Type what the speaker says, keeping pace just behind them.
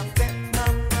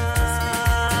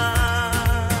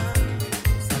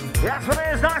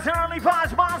is nice and early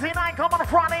vibes, Marzi night, come on a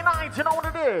Friday night, you know what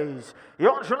it is.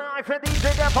 You're actually live for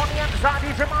DJ Def on the inside,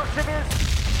 DJ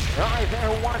Marzivis. Alright, there,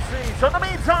 who wanna see? So in the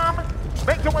meantime,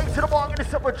 make your way to the bar, get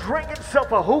yourself a drink, get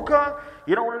yourself a hookah.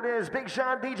 You know what it is, Big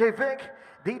Sean, DJ Vic,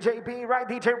 DJ B, right,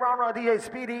 DJ Rara, DJ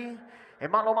Speedy,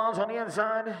 and Malo Miles on the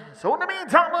inside. So in the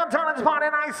meantime, we're turning this party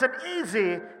nice and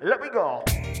easy. Let me go.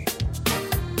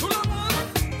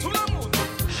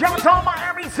 Shout out to all my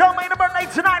Aries celebrating birthday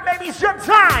tonight, ladies. Your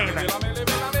time. Come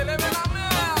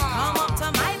up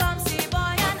to my bumsy boy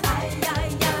and aye,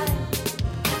 aye,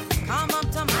 aye. Come up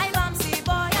to my bumsy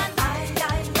boy and aye,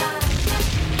 aye, aye.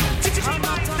 Come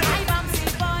up to my bumsy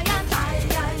boy and aye,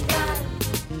 aye, aye.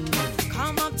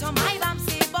 Come up to my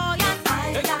bumsy boy and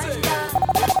aye, aye, aye.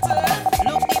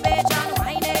 Look the Bajan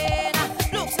whining,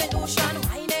 look St. Lucian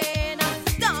whining,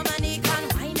 Dominican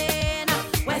whining,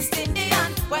 West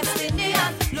Indian, West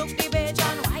Indian. Look the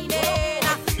Bajan whining,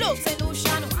 look St.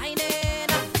 Lucian whining,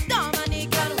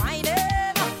 Dominican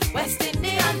whining, West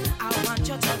Indian. I want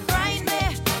you to grind me,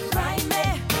 grind me,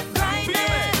 grind me.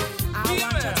 I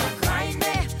want you to grind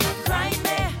me, grind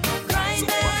me, grind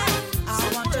me. I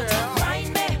want you to grind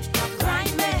me,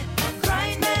 grind me,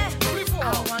 grind me. I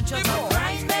want you to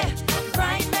grind me,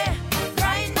 grind me,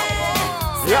 grind me.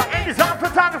 Yeah, Aries on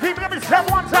photography, give me step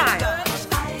one time.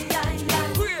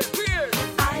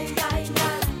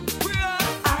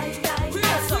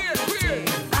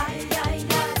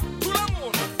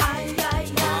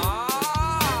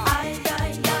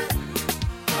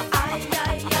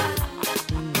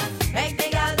 Make the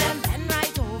girl them bend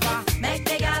right over. Make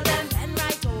the girl them bend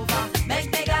right over.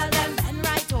 Make the girl them bend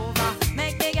right over.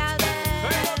 Make the girl them.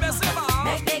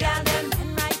 Make the girl them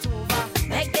bend right over.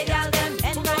 Make the girl them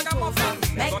bend right over.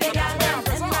 Make the girl them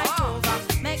bend right over.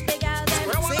 Make the girl them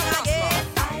sing again.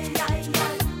 Ay ay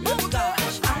ay. Oh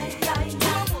gosh. Ay ay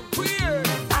ay.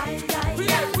 Ay ay ay.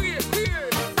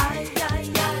 Ay ay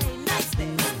ay. Nice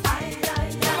dance. Ay ay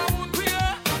ay.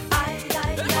 Ay ay ay.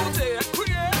 Ay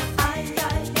ay ay.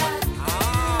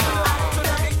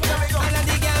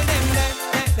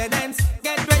 The dance,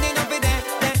 get ready now for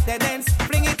the dance,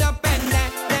 bring it up and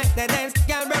the dance,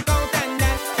 girl break out and the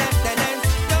dance,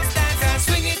 just dance and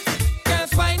swing it,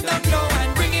 girls wind down low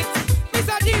and bring it.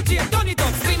 Mr. DJ, turn it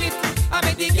up, spin it, I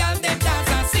make the girl them dance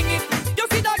and sing it. You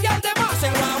see that girl them march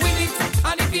and want win it,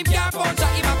 and if him can't punch her,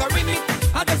 him a go rim it.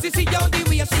 I just see how the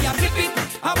way she a flip it,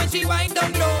 and when she wind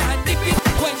down low and dip it,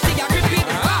 when she a grip it.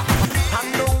 I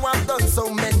know I've done so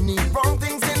many wrong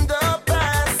things in the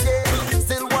past, yeah.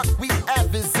 Still what we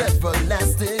have is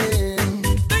everlasting.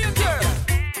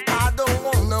 I don't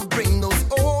wanna bring those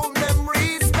old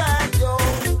memories back, yo.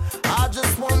 I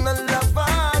just wanna love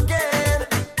again.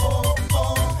 Oh,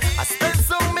 oh. I spent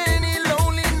so many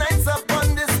lonely nights up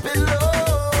on this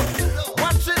pillow,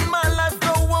 watching my life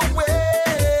go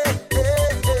away.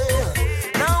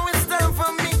 Now it's time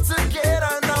for me to get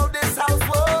out of this house,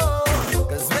 whoa.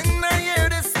 'Cause when I hear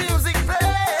this music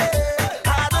play, I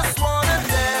just wanna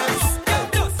dance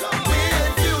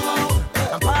with you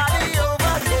and party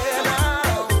over here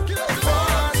now.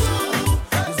 For you,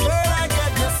 'cause girl, I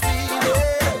get this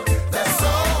feeling that's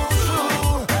so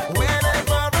true.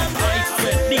 Whenever I'm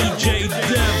dancing, DJ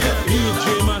Dev, DJ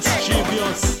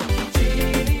Mischievous.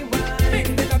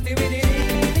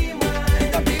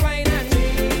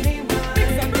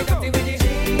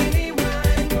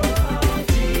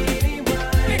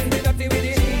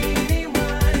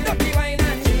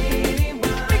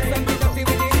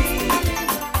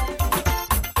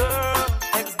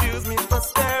 excuse me for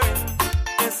staring.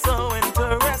 It's so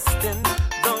interesting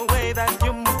the way that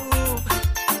you move.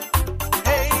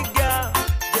 Hey girl,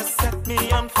 you set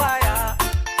me on fire,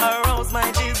 arouse my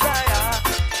desire,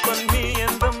 put me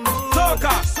in the mood. Girl,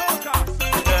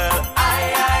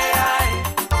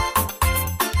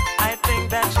 I think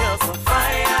that you're so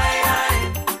fine.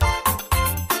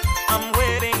 I'm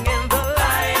waiting in the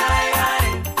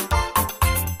line,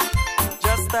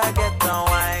 just to get the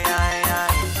wine.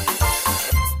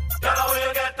 Girl, how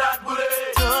you get that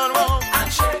booty? Turn round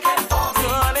and shake it for me.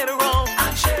 Turn it around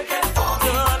and shake it for me.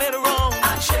 Turn it around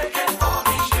and shake it for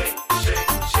me. Shake,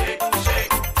 shake, shake,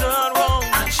 shake. Turn round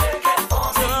and shake it for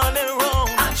me. Turn it around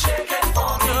and shake it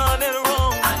for me. Turn it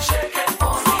around and shake it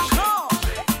for me.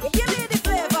 Give me the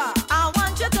flavor. I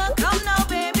want you to come now,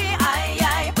 baby. Aye,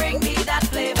 aye, bring me that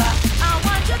flavor. I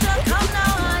want you to come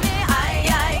now, honey. Aye,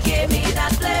 aye, give me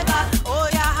that flavor. Oh,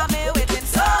 yeah, have me waiting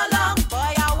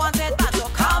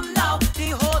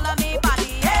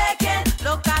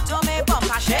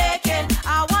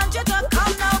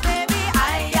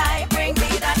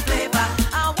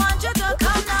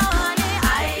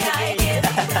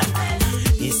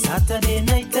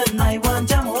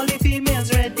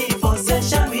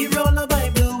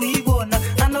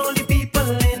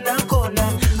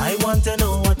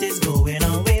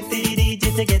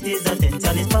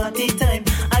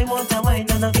want a wine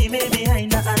and a be me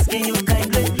behind, not asking you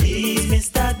kindly. Please,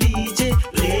 Mr. DJ,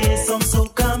 play some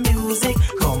soca music.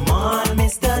 Come on,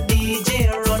 Mr. DJ,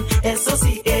 run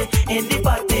SOCA in the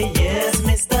party. Yes,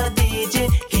 Mr. DJ,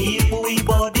 keep we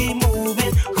body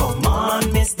moving. Come on,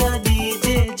 Mr.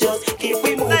 DJ, just keep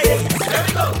we moving. Hey, there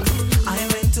we go. I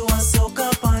went to a soca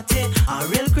party, a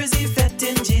real crazy fete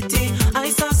in GT. I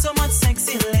saw so much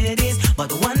sexy ladies,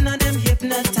 but one of them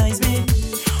hypnotized me.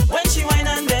 When she whine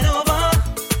and bend over,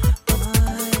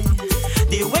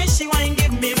 the way she whine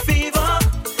give me fever.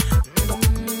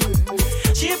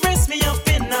 She pressed me up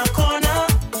in a corner.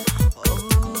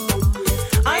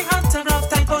 I had to grab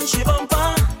tight on she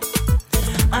bumper,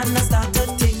 and I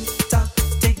started tick tock,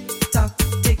 tick tock,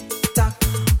 tick tock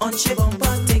on she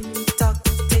bumper, tick tock,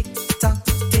 tick tock,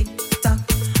 tick tock.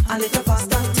 A little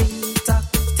faster, tick tock,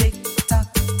 tick tock,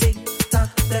 tick tock.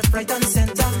 Left, right, and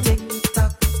center, tick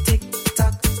tock, tick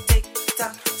tock, tick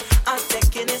tock. I'm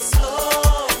taking it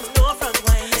slow, no front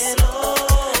whining, slow,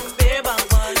 bareback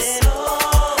whining, slow.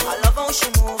 I love how she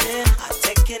moving. I'm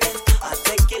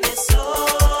taking it slow,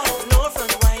 no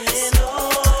front whining,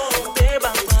 slow,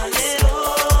 bareback whining, slow.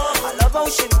 I love how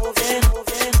she moving,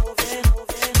 moving, moving,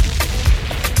 moving.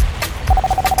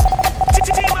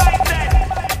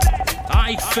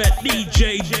 I fed DJ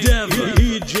Devil,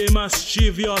 DJ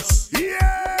Mischievous.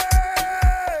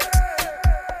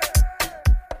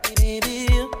 Baby,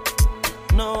 you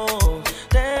know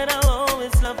that I'll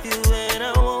always love you and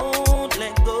I won't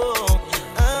let go.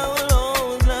 I will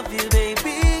always love you,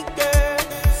 baby girl.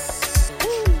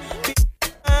 Be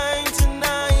mine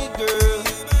tonight, girl.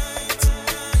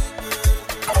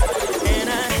 And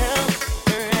I held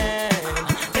her hand,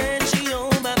 then she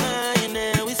held my mind,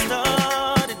 and we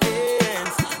started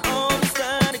dance. All we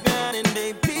started riding,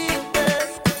 baby girl.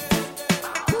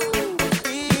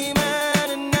 Be mine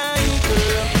tonight,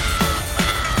 girl.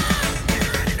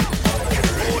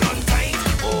 Hold on tight,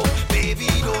 oh baby,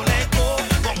 don't let go.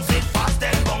 Bounce it fast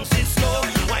and bounce it slow.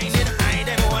 Wind it high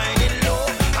then wind it low.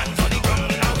 Hands on the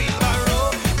ground in a wheelbarrow.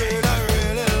 Girl, I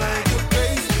really like your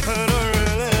grace, and I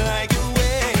really like your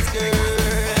ways, girl.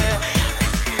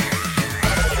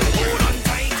 Hold on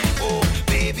tight, oh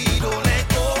baby, don't let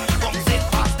go. Bounce it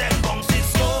fast and bounce it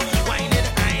slow. Wind it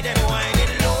high then wind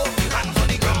it low. Hands on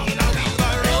the ground in a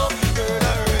wheelbarrow. Girl,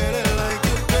 I really like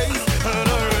your grace, and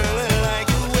I really like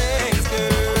your ways,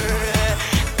 girl.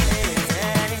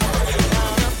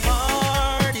 Now the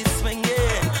party's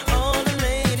swinging, all the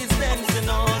ladies dancing,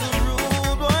 all the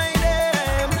rude boy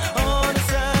them, all the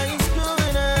signs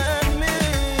screwing at me.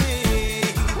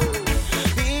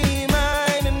 Be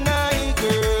mine tonight,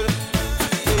 girl.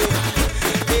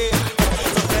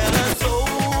 So tell us,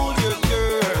 hold your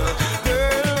girl,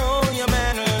 hold your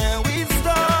man, and we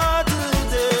start to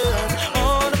dance.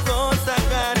 All the thoughts I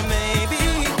got, maybe,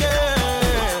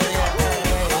 girl.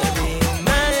 Be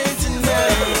mine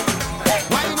tonight.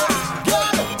 Wine up,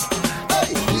 girl.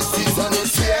 Hey, this season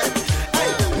is here.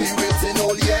 Hey, we waiting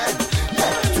all year.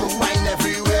 Yeah, to wine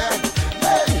everywhere.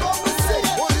 Hey, say,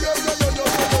 oh yo yo yo yo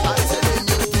yo. I'm telling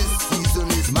you, this season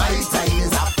is my time.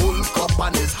 It's a full cup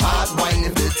and it's hard wine.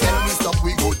 If they tell me stop,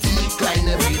 we go decline.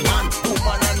 Every man,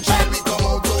 woman, and child, we come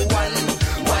out to wine.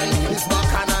 Wine is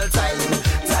bacchanal time.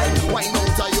 Wine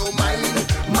out of your mind.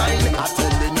 I'm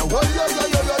telling you, oh yo yo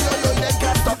yo yo yo yo. They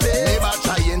can't stop it. Never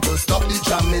trying to stop the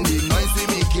jamming. The noise we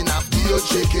making, a video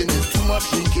shaking. It's too much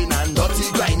drinking and dirty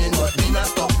grinding, but we not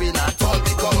stopping at all.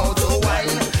 We come out to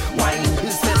wine.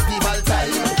 It's festival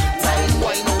time.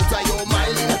 Wine out of your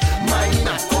mind.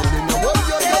 I'm telling you, oh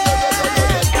yo yo yo yo yo yo.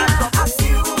 They can't stop it.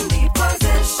 Assume the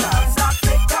positions that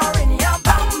flicker in your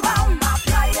bam bam.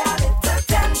 Apply a little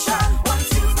tension. Once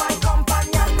you's my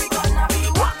companion, we gonna be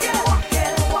walking,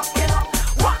 walking, walking up,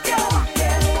 walking,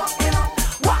 walking, walking up,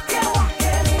 walking,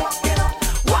 walking, walking up,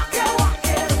 walking,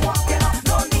 walking, walking up.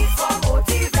 No need for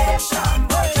motivation,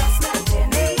 but just melting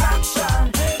the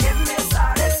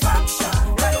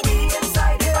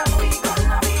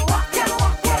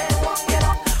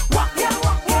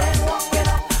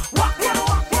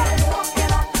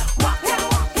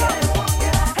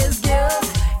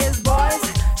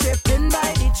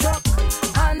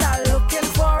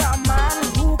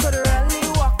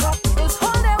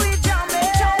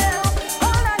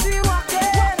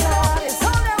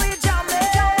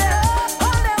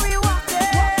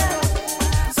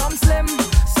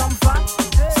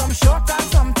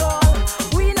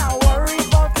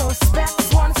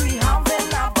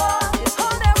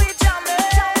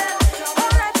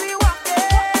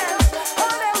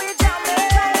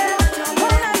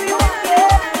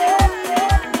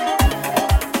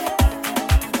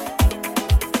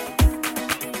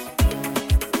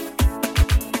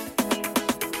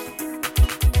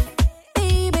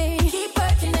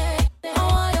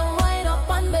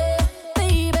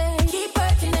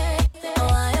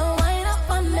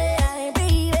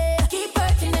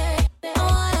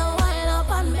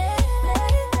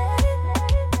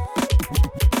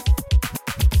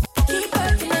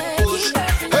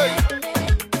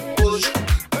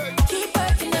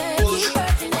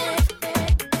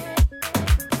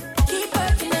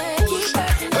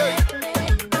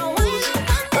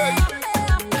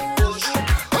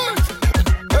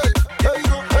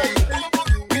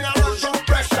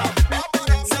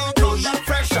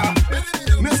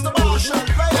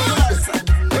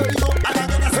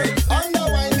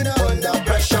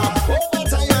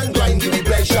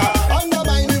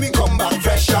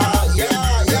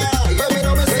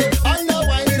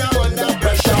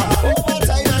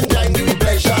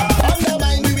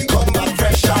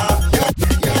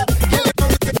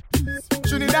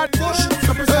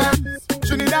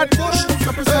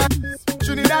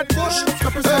Trinidad Bush,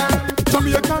 represent.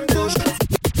 Jamaican Bush.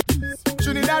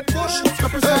 Trinidad Bush,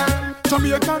 represent.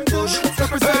 Jamaican Bush,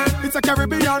 represent. It's a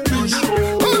Caribbean dish.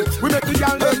 We make the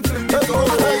girl them fling it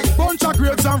up. Bunch of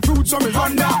grapes and fruits on me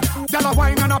under. Girl a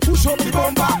wine and a push up the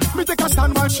bumper. Me take a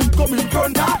stand while she come in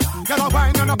thunder. Girl a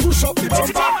wine and a push up the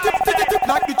bumper. Tip tip tip tip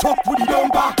like the truck with the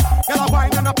bumper. Girl a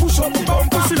wine and a push up the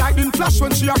bumper. She like in flash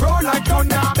when she a roll like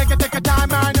thunder. Take a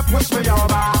time and you push me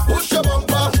over. Push your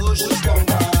bumper, push your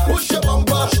bumper, push your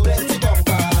bumper, plenty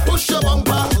bumper, push your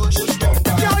bumper, push your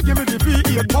bumper. Girl give me the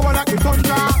V8 power like the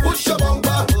thunder. Push your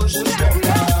bumper, push your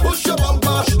bumper, push your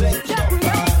bumper, plenty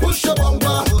bumper, push your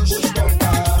bumper, push your bumper,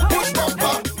 push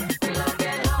bumper.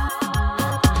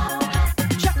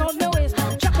 Check out the waist,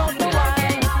 check out the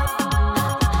wine.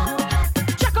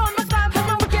 Check out my style, 'cause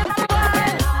I'm wicked and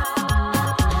wild.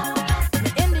 The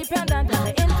independent and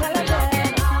the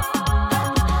intelligent.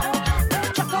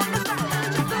 Check out my style.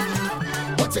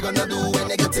 What you gonna do when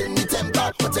you get in the temper?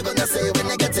 What you gonna say when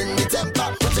you get in the temper?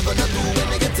 What you gonna do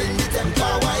when you get in the temper?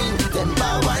 Wine,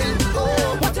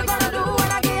 oh. What you gonna do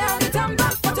when I get on the temper?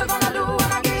 What you gonna do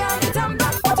when I get on the temper?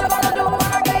 What you gonna do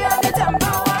when I get on the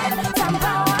temper? Wine,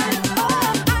 temper, wine. Oh,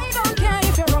 I don't care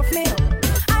if you rough me up.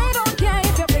 I don't care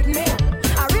if you pick me up.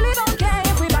 I really don't care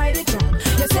if we buy the truck.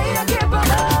 You say you're capable.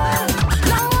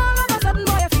 Now all of a sudden,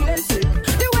 boy, you're feeling sick.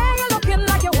 The way you're looking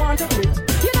like you want to quit.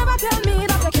 You never tell me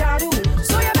that you can't do it.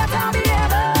 So you better be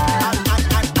able.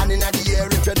 And in the air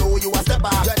if you know you a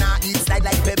stepper. You not eat slide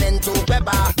like pimento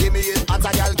pepper. Give me it hot,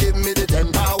 girl, give me the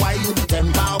temper wine,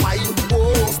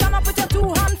 oh. Stand up with your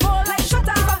two hands full like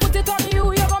shutter. If I put it on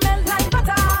you, you gon' melt like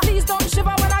butter. Please don't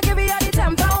shiver when I give you the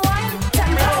temper wine,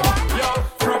 temper wine. Yo,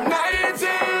 from night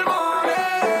till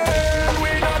morning,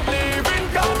 we not leaving,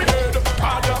 come here,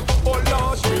 harder, oh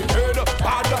Lord, we heard,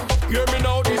 harder. Hear me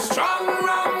now, this strong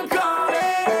rum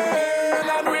calling,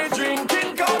 and we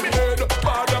drinking, come here,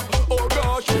 harder, oh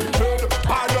gosh, we heard,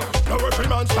 harder. Now every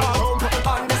man start home,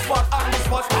 on the spot,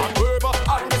 start over,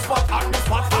 on the spot, start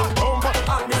home,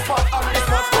 on the spot, start over.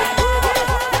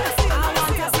 I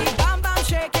want to see bam bam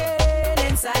shaking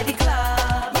inside the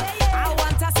club. I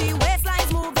want to see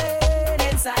waistlines moving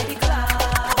inside the club.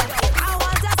 I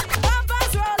want to see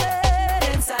bumpers rolling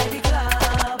inside the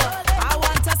club. I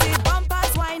want to see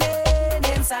bumpers whining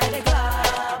inside the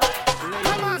club.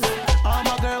 All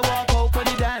my girl walk out on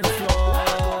the dance floor.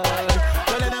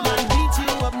 Don't let a man beat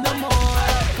you up no more.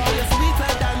 Cause you're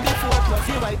sweeter than before. Plus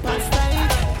your white pants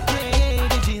tight. Yeah,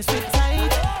 the jeans fit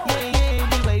tight. Yeah,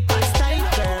 the white pants tight,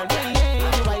 girl.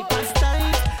 Yeah, the white pants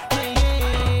tight.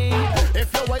 Yeah. If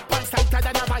your white pants tighter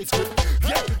than a vice grip,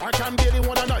 yeah, I can barely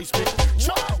want a nice bit.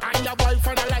 Sure, and your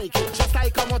boyfriend I like it. Just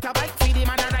like a motorbike, feed him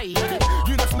and I ride it.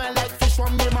 You don't smell like fish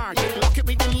from the market. Lock it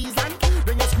with the knees and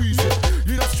then you squeeze it.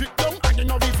 You don't strip down and you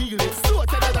don't reveal it. So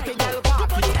tell her that a girl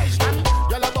park it. And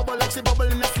y'all a bubble like she bubble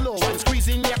in a slow one.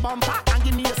 Squeezing your bumper and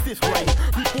give me a stiff ride.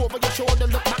 Whip over your shoulder,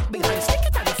 look back behind. Stick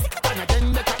it and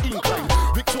then let her incline.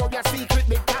 Victoria's Secret,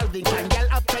 big Calvin Klein. Girl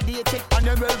up to the tick on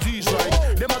the Maldives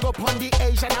ride. Them a go pon the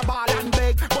Asian a ball and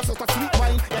beg. Bust out a sweet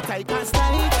wine, your tight pants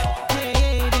tight.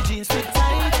 Yeah, the jeans fit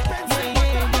tight.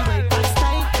 Yeah, the white pants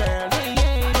tight, girl.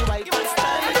 Yeah, the white pants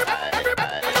tight.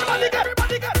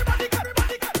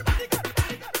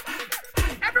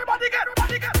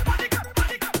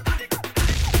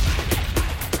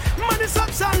 Man, it's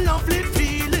such a lovely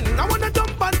feeling. I wanna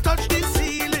jump and touch the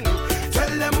ceiling. Tell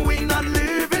them we not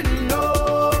living,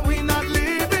 no, we not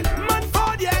living. Man,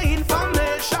 for their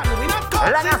information, we not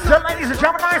caught. Like I said, ladies and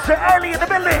gentlemen, nice and early in the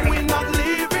building. We not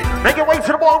living. Make your way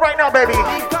to the ball right now, baby.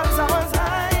 Because I was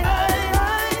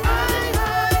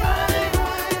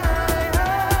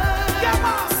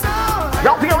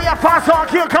Yo, here we have Fast On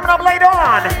Kill coming up later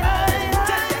on.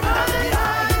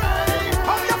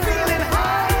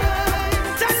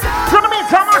 So in the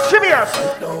meantime, I'm Chivius.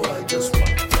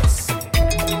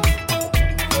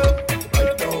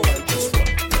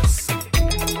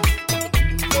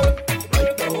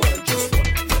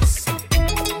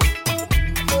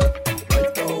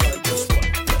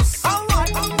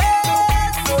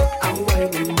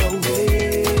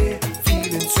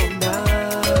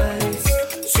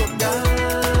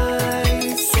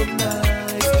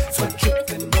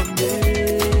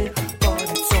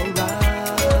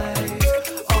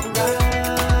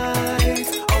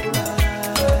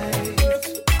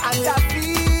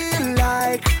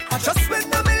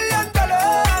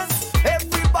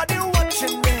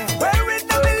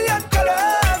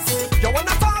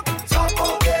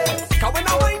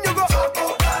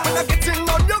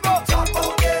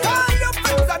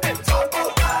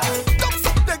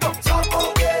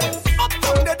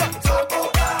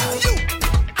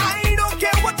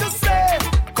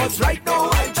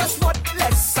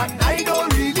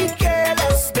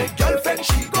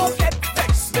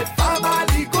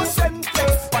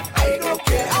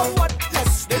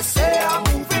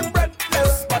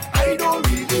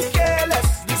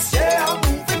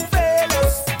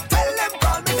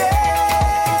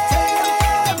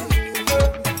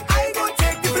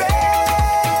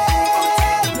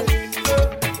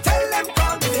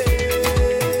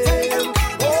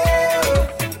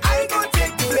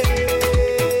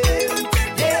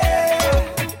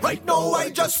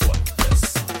 just watch.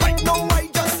 Right now I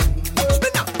just watch me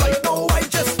now. Right now I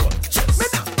just watch me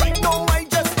now. Right now I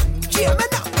just cheer me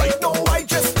now. Right now I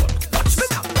just watch me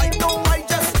now. Right now I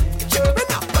just cheer me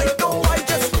now. Right now I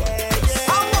just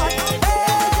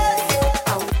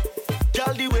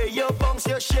girl, the way you bounce,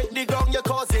 you shake the ground, you're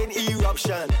causing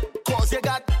eruption. Cause you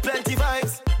got plenty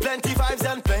vibes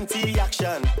and plenty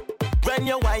action. When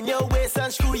you wind your waist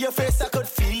and screw your face, I could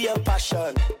feel your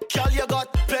passion. Girl, you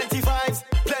got plenty vibes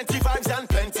and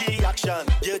plenty action.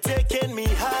 You're taking me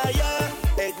higher,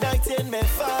 igniting me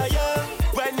fire.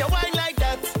 When you wind like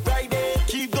that, right there,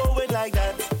 keep going like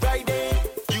that, right there.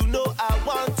 You know I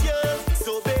want you,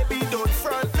 so baby don't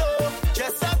front low.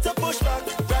 Just have to push back,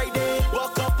 right there.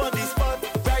 Walk up on this spot,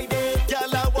 right there.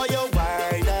 Girl, I want you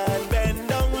wine and bend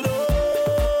down low.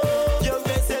 You're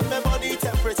raising my body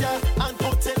temperature and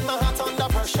putting my heart under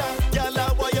pressure. Girl,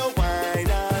 I want you wine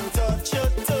and touch your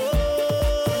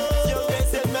toes. You're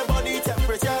raising my body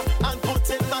temperature and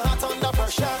putting my heart under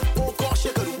pressure. Oh gosh,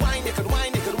 you could wine,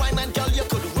 and girl, you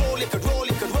could roll it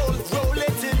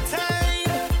in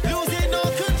time, losing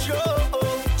all control.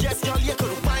 Yes, girl, you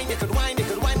could wine, and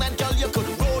girl, you could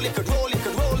roll it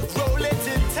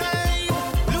in time,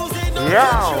 losing all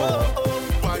control.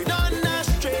 Wine on a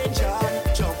stranger,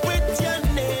 jump with your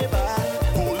neighbor,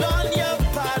 pull on your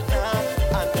partner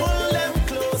and pull them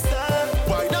closer.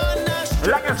 Wine on a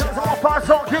stranger, Like I said, all parts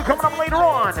on Q coming up later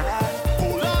on.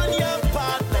 pull on your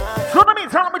partner. So in the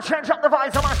meantime, we change up the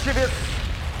vibes of Mischievous.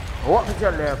 What did you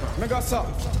live? Me go so.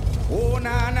 Oh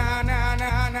na na na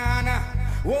na na na.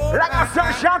 Oh Like I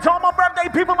said, shout out to all my birthday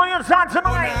people on your side na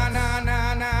tonight. na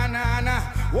na na na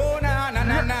na. Oh na na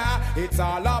na na. It's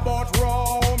all about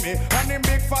Romy and them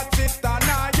big fat sister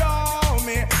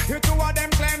Naomi. You two of them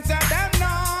claim say them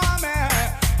know me.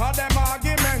 All them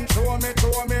argument show me.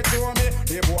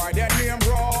 The boy them name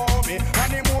Romy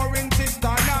and the more in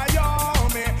sister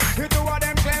Naomi. You two of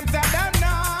them claim say them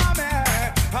know me.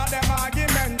 All them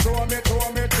argument show me.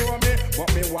 But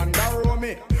me wonder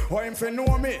Romy, how him fi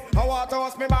know me? I want to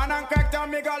host me man and crack down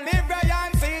me go live where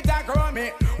and see that grow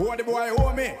me. Oh the boy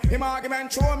owe me, him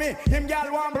argument show me. Him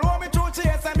gal want blow me through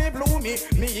chase and me blew me.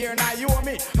 Me here now you owe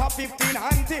me, have 15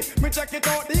 auntie. Me check it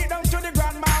out deep down to the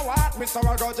grandma what. Me so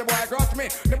I got the boy got me,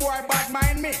 the boy bad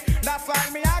mind me. That's why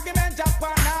me argument just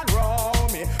pan and roll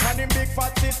me. And him big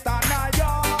fat sister now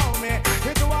yo me.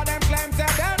 The two of them claim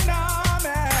say them know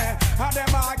me. And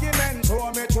them argument show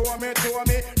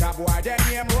me. That boy them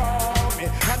name Romy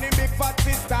and him big fat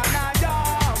sister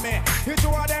Naomi. You two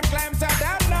of them claim say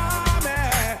them know me.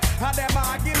 And them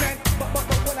argument, but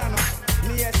hold on,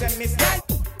 me send me scan.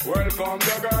 Welcome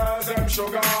the girls, them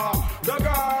sugar. The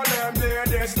girl, them need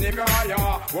this nigga,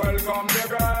 yeah. Welcome the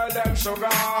girl, them sugar.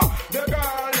 The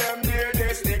girl, them need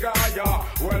this nigga, yeah.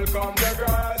 Welcome the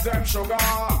girls, them sugar.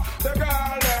 The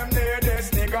girl, them need this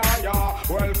nigga, yeah.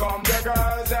 Welcome the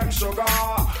girls, them sugar.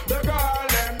 The girl,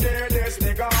 them need this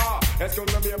nigga.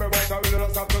 Excuse me, baby, but I really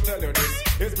just have to tell you this.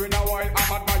 It's been a while,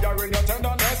 I'm admiring your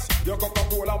tenderness. Your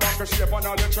Coca-Cola vodka shape and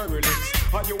all your cherry lips.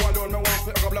 And you alone, me want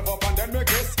to pick up and then me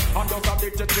kiss. I'm just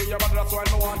addicted to you, but that's why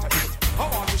I want to eat. I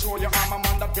want to show you I'm a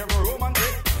man that very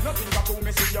romantic. Nothing got to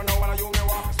me, see you know when you me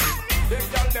walk to sleep. Them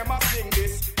girl, them a sing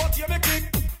this, but you me kick.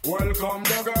 Welcome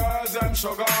the girls, them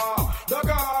sugar. The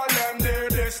girl, them need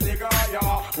this nigga,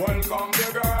 yeah. Welcome the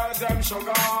girls, them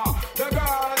sugar. The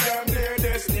girl, them need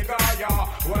this nigga, yeah.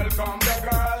 Welcome the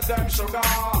girls, them sugar.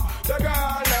 The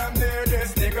girl, them need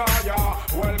this nigga, yeah.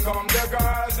 Welcome the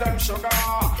girls, them sugar.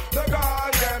 The girl,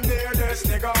 them need this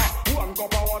nigga. One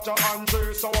cup of water and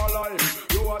 3 sour lime.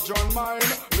 You a John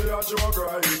mine, me a Joe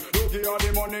grind. You give her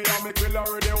the money and me kill her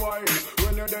with the wine.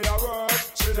 When you there work,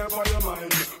 she there for your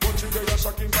mind. But you there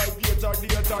shocking 5 8 or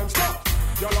daytime. Stop!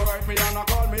 Y'all write me and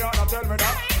call me and tell me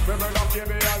that. Me brother pay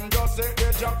me and just say the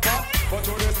jackpot. But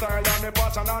to the style and the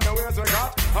passion and the ways we got,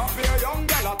 I feel young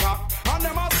gal attack and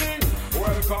them a sing.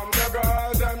 Welcome the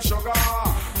girls, them sugar.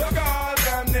 The girls,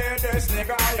 them need this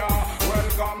nigga, yeah.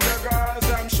 Welcome the girls,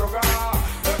 them sugar.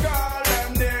 The girls,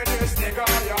 them need this nigga,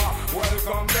 yeah.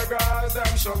 Welcome the girls,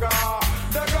 them sugar.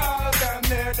 The girls, them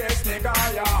need this nigga,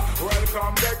 yeah.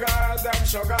 Welcome the girls, them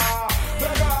sugar. The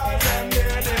girls, them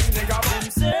need this nigga.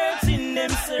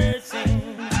 Them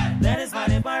searching. That is why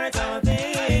they borrow our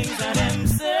things. And them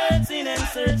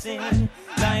searching.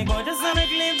 Like what the sun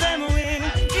clip them win.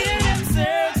 Yeah,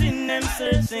 them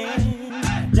searching.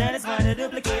 That is why they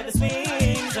duplicate the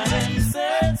swings. And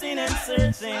them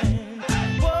searching.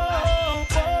 Whoa.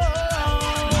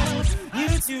 You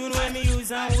tune when me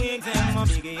use and wig them. My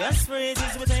biggest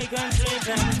phrases we take and trade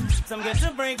them. Some get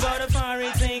to break, but the far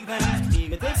it take them.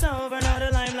 Even takes over, now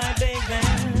the limelight big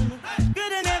them.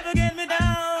 Could never get me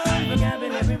down.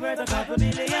 Vocabulary worth a couple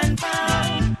billion pounds.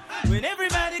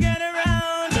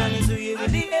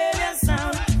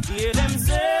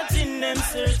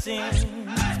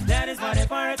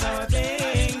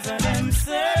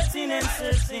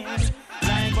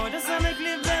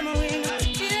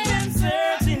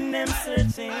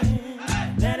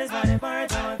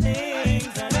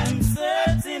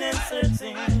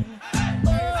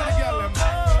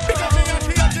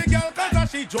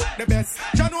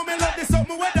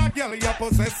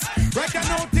 possess. Right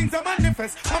now things are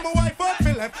manifest. I'm a wife out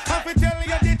for left. I fi tell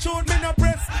you the truth, me no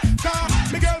press.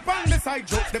 Cause me girl pan the side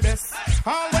joke the best.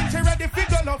 All when she ready fi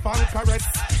go love and caress.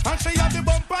 And she have the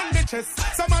bump on the chest.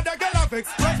 Some other girl have vex.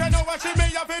 Right now what she may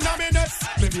have in a minute.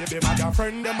 Me baby mother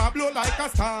friend them a blow like a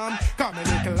storm. Come me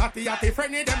little atty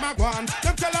friendly them a go on.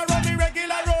 Them tell her run me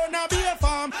regular round a be a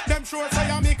farm. Them sure say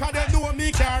I me cause they know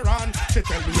me care on. She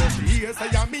tell me how she is say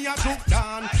I me a took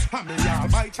down. And me all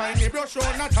my Chinese brush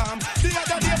on a tom. The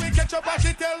other day we catch up and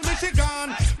she tell me she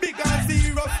gone. Big and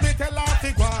serious me tell her to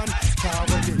go on.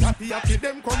 Cause when the atty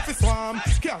them come fi swarm.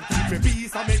 Can't keep me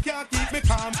peace and me can't keep me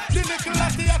calm. The little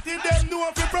atty them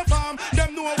know fi perform.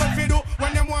 Them know what fi do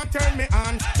when them want turn me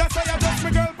on. That's why I just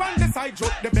me girl on the side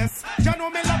joke the best. You know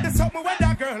me love the something when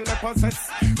that girl they possess.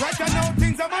 Right now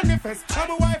things are manifest.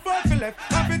 I'm a wife out for left.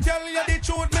 I fi tell you the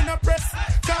truth me no press.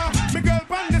 Cause me girl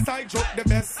on the side joke the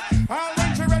best. All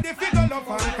when she ready fi go love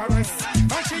and caress.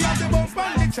 And she have the bump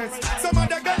on the chest. Some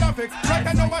other girl have it.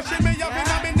 Right now what she may have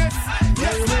in a minute.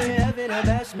 We're having a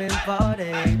bashment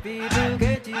party. People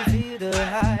get to feel the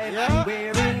hype. Yeah.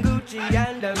 Wearing Gucci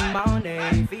and the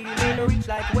money. Feeling rich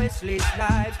like Wesley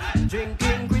Snipes.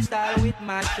 Drinking crystal with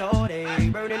my shorty.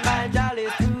 Burning my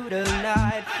jollies through the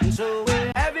night. So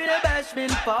we're having a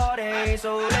bashment party.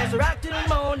 So let's rock till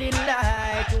morning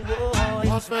light. Whoa.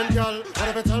 Husband, girl, what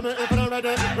if you tell me if you're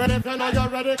ready? Ready if you know you're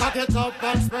ready, cock it up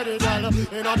and spread it, girl. In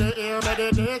the ear,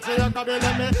 meditate, so you can be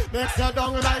let me mix your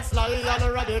down like sly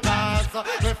and ready, cause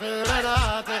we feeling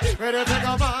hot, ready to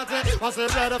go party. What's the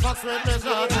bread of fox with me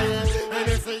shorty?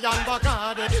 Hennessy and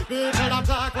Bacardi, people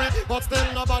attack me, but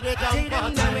still nobody can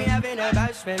party. Now we having a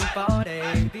bashment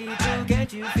party. People,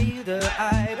 can't you feel the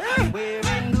hype?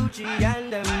 Wearing Gucci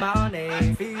and the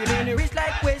money. Feeling rich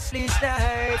like Wesley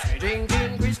Snipes.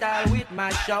 Drinking crystal with my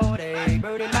shorty.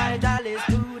 Burning my jollies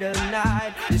through the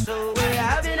night. So we're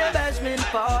having a bashment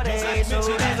party. So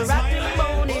let's rock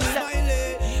till morning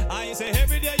light. I say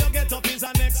every day you get up is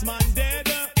a next man dead.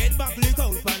 Head back, look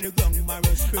out on the ground, my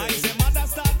rush. I say mother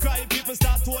start cry, people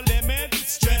start to hold them head.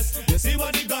 Stress, you see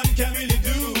what the gun can really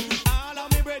do. All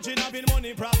of me brethren have been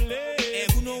money problem.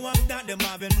 Who know what that them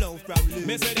having love problem.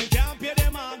 Me say they can't pay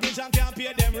them mortgage and can't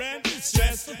pay them rent.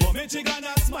 Stress, but me chicken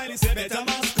and smiley say better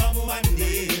must come one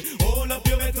day. Hold up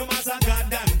your way to mass and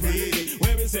God and pray.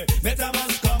 Where we say better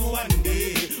must come one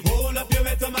day. Hold up your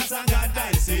way to mass and God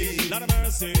and say. Lord of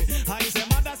mercy, I say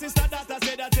mother, sister, daughter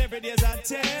say that every day's a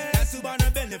test. That's who wanna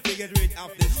benefit, get rid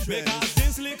of the stress. Because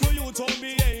this little you told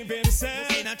me ain't been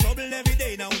said. In a trouble every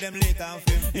day now them lick off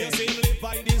him. You see him live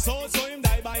by this soul, so him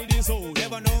die by this soul.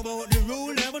 Never know about the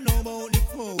rule, never know about the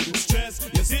code. Stress,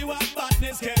 you see what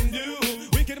badness can do.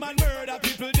 Wicked man murder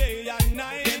people day and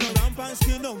night. Them a ramp and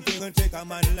skin down, they gon' take a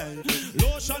man life.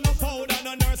 Lotion of powder,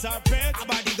 no nurse or pet. A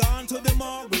body gone to the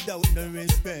morgue without no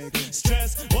respect.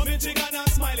 Stress, woman chicken and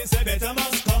smiley say better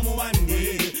must come one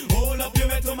day. Hold up your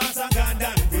way to mass and God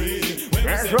and pray.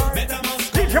 That's right. Better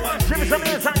must come DJ one Massive is on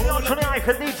the inside. You're day. tonight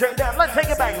for DJ Dev. Let's take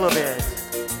it back a little bit.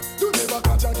 You never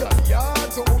catch a girl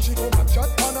yard, so she come and chat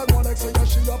and I go like say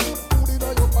she a put food in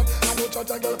her pot. I know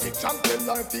chat a girl pick champion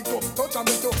life, pick up, touch and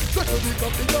make you get to the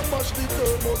cup, you mash the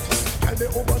thermos. Girl they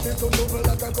over the to double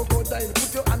like a crocodile.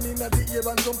 Put your hand in the ear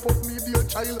and jump up me be a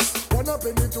child. 1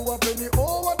 penny to a penny,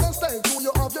 oh what a style. Do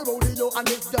you have your rodeo and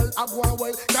this girl a go a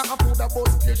while. Can't afford a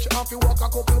bus here, she have to walk a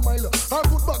couple mile. I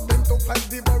put back them to like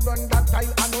the veranda tile.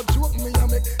 I no joke me a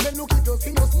make, then look if you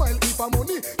see your smile. If a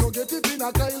money, you get it in a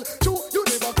Kyle. You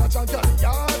never catch a girl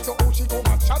yard, so how she come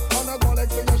and chat and I go like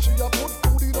say she a put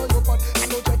food in your pot. I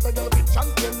know just a girl with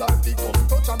champion like the come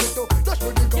touch and me to dash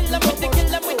with the cup. Kill 'em with the,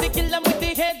 kill 'em with the, kill 'em with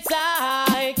the heads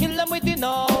high. Kill 'em with the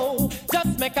no.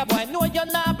 Just make a boy know you're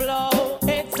not blow.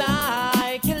 Heads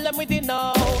high. Kill 'em with the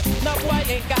no. No boy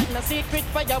ain't got no secret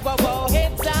for your wow.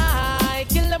 Heads high.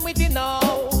 Kill 'em with the no.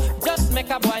 Just make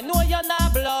a boy know you're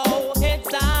not blow. Heads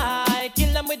high.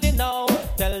 Kill 'em with the no.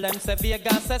 Tell them say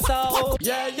Vegas say so.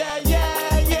 Yeah, yeah,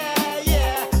 yeah, yeah,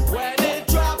 yeah. When the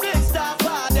traffic stop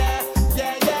out there.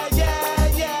 Yeah, yeah,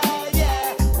 yeah, yeah,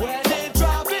 yeah. When the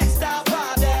traffic stop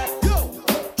out there. Yo,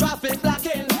 traffic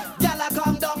blocking. Y'all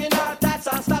come down in her tights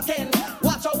and stocking.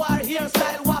 Watch our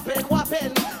hairstyle whopping,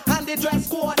 whopping. And the dress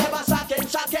code ever shocking,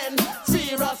 shocking.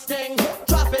 Serious thing.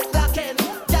 Traffic blocking.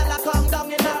 Y'all come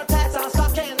down in her tights and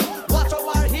stocking. Watch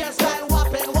our hairstyle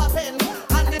whopping, whopping.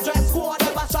 And the dress code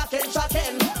ever shocking,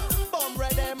 shocking.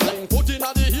 Put in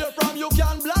the ear from you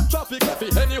can block traffic.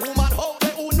 For any woman out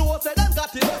there who knows say them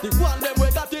got it. The one them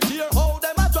we got it here, how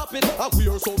them a drop it. I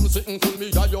wear some sitting pull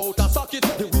me eye out a socket.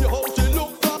 The way how she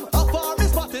look from afar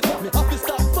is spotted. Me have to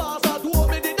stop fast and do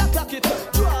me did a clock it.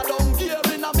 Draw down gear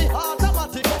in a me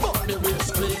automatic. But me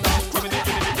waist clean.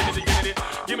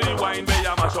 Give me the wine where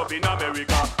you mash up up in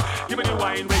America. Give me the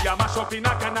wine where you mash up in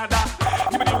Canada.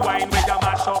 Give me the wine where you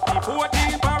mash up the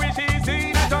 14 parishes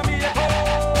in Jamaica.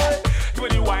 Give me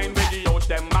the wine where the out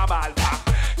them a ball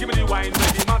pack. Give me the wine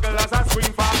where the mugglers a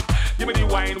scream for. Give me the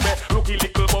wine where rookie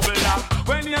little bubble up.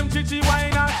 When the chichi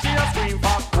wine and she a scream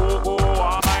for cocoa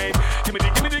wine. Give me the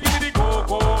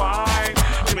cocoa wine.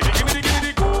 Give me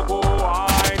the cocoa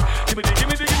wine. Give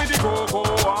me the cocoa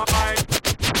wine.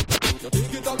 You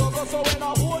think it a go so when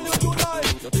I hold you tonight?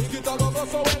 You think it a go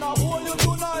so when I hold you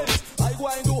tonight? I go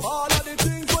and do all of the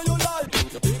things where you like.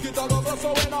 You think it a go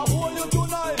so when I hold you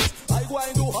tonight? I go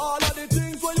and do all of the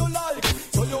things where you like.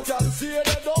 So you can see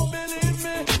they don't believe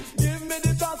me. Give me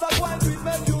the chance I go and do it,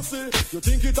 make you see. You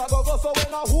think it a go so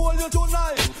when I hold you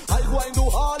tonight? I go and do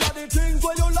all of the things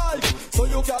where you like. So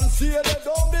you can see they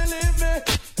don't believe me.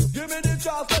 Give me the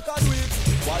chance I can do it.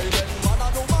 Why when man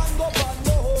and no man go and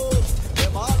no hope?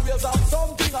 Them always have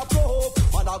something to prove.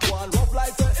 Man a go and rough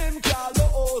like say him can't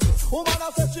lose. Woman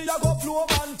a say she a go blow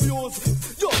man fuse.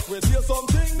 Just wait hear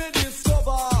something me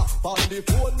discover. On the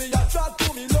phone me a chat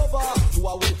to me lover. To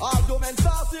a we argument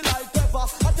saucy like pepper.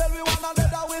 I tell we one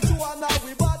another we two and now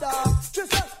we bother. She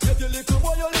said, get your little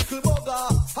boy, your little bugger.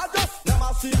 I just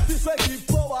never see this way keep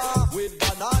power. With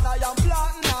banana I'm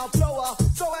planting and flower.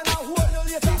 So when I hold you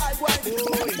later I go and do.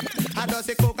 I just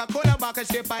say Coca-Cola back a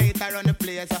shape, I hit around the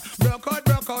place. Broke out,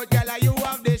 girl, you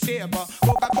have the shape.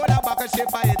 Coca-Cola back a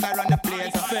shape, I hit around the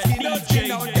place.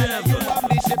 Skin out, girl, you have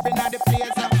the shape in the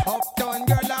place. Uptown,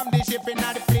 girl, I'm the shape in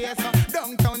the place.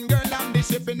 Downtown, girl, I'm the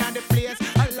shape in the place.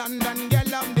 London,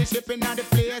 girl, I'm the shape in the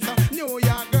place. New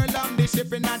York, girl, I'm the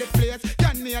shape in the place.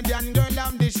 Canadian, girl,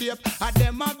 I'm the shape. I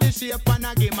them have the shape and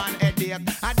I give man headache.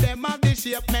 I them have the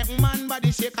shape, make man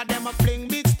body shake. I them a fling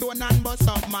big stone and bust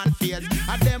up man face.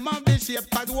 I them have the shape,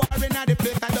 cause war in the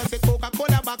place. I just say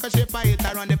Coca-Cola back a shape, I hit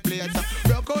around the place.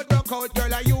 Rock out,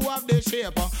 girl, you have the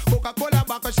shape. Coca-Cola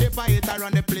back a shape, I hit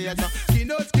around the place.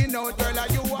 Skin out, girl,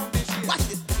 you have the shape.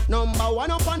 Watch it. Number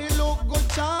one up on the look good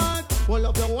chart. All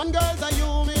of your one girls that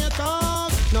you may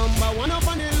talk. Number one up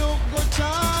on the look good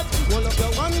chart. All of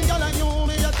your one girl and you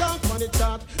may talk on the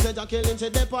chart. They're killing to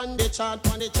dip on the chart,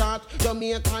 on the chart.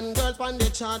 Jamaican girls on the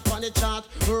chart, on the chart.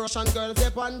 Russian girls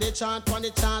dip on the chart, on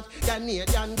the chart.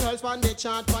 Canadian girls on the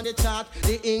chart, on the chart.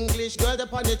 The English girls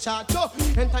dip on the chart. So,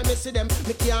 anytime I see them,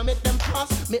 me can't make them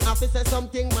pass. Me have to say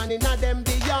something, man, in a them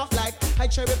be off. Like I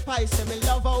cherry pie, say me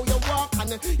love how you walk.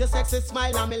 And your sexy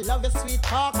smile, and me love your sweet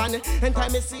talk. And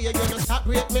anytime I see you, you just stop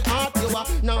break me heart. You are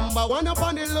number one up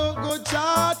on the look good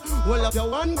chart. Well, if you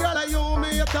one girl, you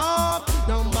may talk.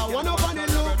 Number one up on the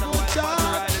look good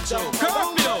chart.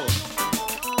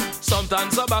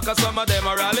 Sometimes so back, some of them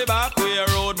are rally back. We a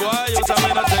road boy, you tell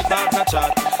me not take back no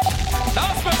chat.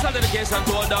 Now special dedication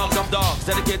to all dogs of dogs,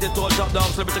 dedicated to all top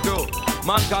dogs, liberty crew.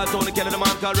 Man called Tony Kelly, the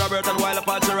man called Robert, and Wild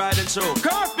Apache riding show.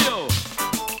 Curfew!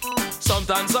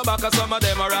 Sometimes so back, some of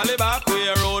them are rally back. We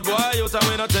a road boy, you tell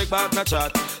me not take back no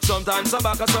chat. Sometimes so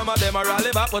back, some of them are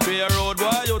rally back. But we a road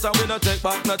boy, you tell me not take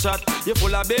back no chat. You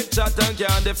full of big chat and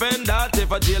can't defend that.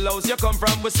 If a jailhouse you come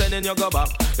from, we sending you go back.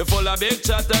 You full of big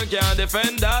chat and can't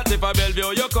defend that. If a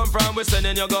Bellevue you come from, we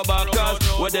sending you go back. Cause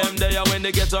with them there when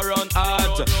they get around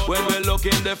hot. When we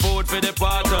looking the food for the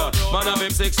pot. Man have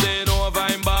him 16 over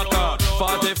him back.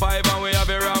 45 and we have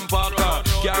a rampacker.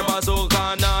 Car bazooka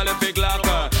and all the big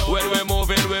locker. When we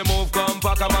move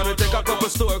compact. Man we take a couple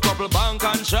store, couple bank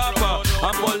and shop.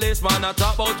 And policeman a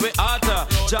top out we hotter.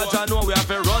 Judge I know we have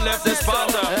to run left this spot.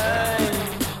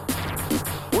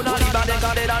 Una liba de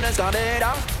cadera en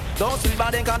escalera. Dos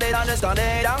libas de cadera en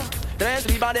escalera. Tres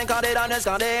libas de cadera en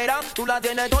escalera. Tú la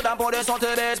tienes toda, por eso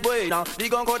te ves buena.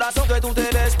 Digo en corazón que tú te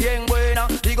ves bien buena.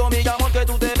 Digo mi amor que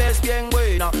tú te ves bien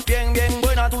buena. Bien, bien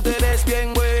buena, tú te ves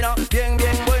bien buena. Bien,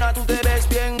 bien buena, tú te ves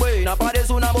bien buena.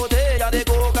 Parece una botella de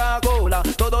Coca-Cola.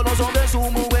 Todos los hombres su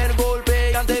mujer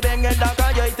golpean. Te ven en la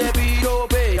calle y te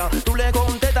piropean. Tú le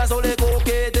contestas o le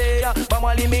coqueteas.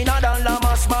 Vamos a eliminar a la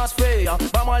más fea.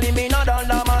 Vamos a eliminar a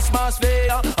la más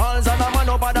fea. Alza la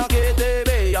mano para que te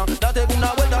vean. Date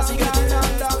una vuelta, sigue tu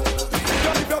anda.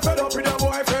 If you're fed up with your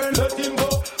boyfriend, let him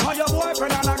go. Or your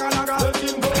boyfriend a naga, let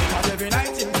him go. And every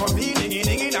night him come ding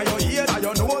in your ears. And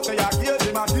you know say your tears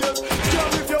in my tears.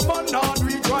 Girl, if your man not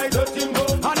reach right, let him go.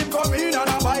 And him come in and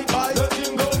a bite, let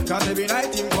him go. Cause every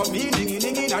night him come ding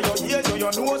in your ears. So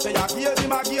you know say your tears in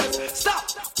my ears. Stop!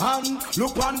 And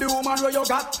look on the woman where you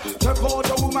got. Check out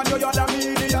the woman you're the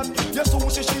median. You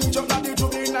sushi she jump down the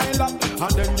jubilee lap.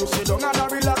 And then you sit down and a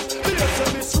relax.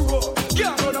 Yes, Miss Ro.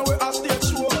 Can't run away a stage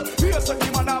show. Yes, the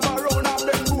man have a round and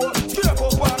then go. Scrape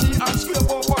up on me and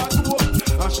scrape up on two.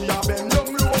 And she have them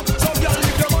young low. So girl,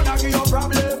 if the man a give you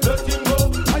problem, let him go.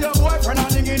 And your boyfriend a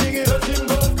dingy, let him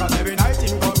go. Cause every night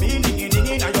him come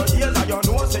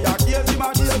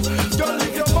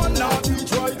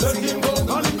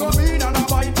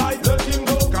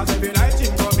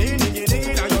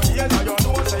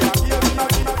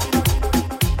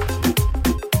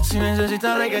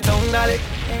reggaetón, dale.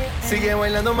 Sigue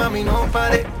bailando, mami, no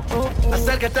pare.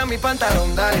 Acércate a mi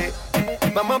pantalón, dale.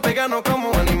 Vamos a pegarnos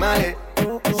como animales.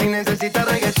 Si necesitas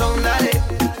reggaetón, dale.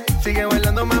 Sigue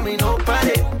bailando, mami, no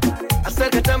pare.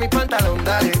 Acércate a mi pantalón,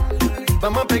 dale.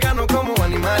 Vamos a pegarnos como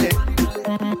animales.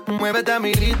 Muévete a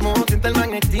mi ritmo, siente el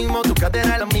magnetismo. Tu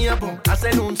cadera es la mía,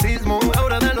 hacen un sismo.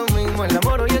 Ahora da lo mismo, el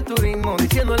amor y el turismo.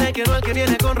 Diciéndole que no al que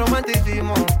viene con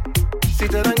romanticismo. Si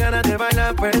te dan ganas de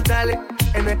bailar, pues dale.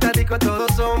 En el estático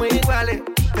todos somos iguales.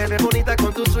 Te ves bonita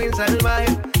con tu swing salvaje.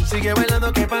 Sigue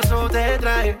bailando, ¿qué pasó? Te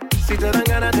traje. Si te dan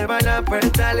ganas de bailar,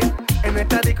 pues dale. En el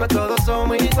estático todos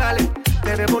somos iguales.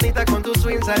 Te ves bonita con tu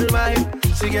swing salvaje.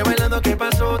 Sigue bailando, ¿qué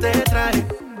pasó? Te traje.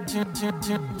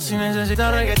 Si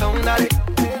necesitas reggaetón, dale.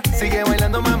 Sigue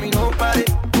bailando, mami, no pare.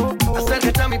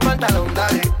 Acércate a mi pantalón,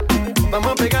 dale.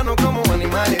 Vamos a pegarnos como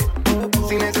animales.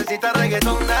 Si necesitas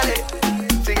reggaetón, dale.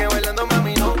 Sigue bailando,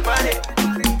 mami, no pare.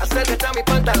 Acércate a mi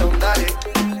pantalón, dale.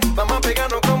 Vamos a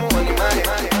pegarnos como animales.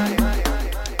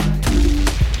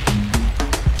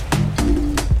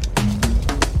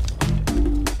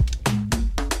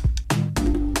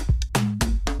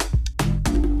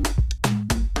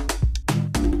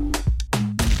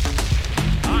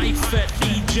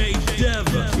 DJ Dev,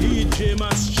 DJ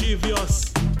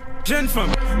Mischievous. Gen fam,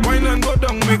 wine and go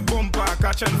down, make bumper,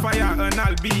 catch on fire, and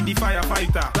I'll be the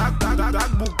firefighter.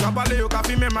 That book, kabale yo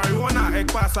kafi me marijuana, ek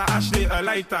pasa Ashley a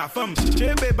lighter. Fam,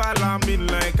 chebe bala min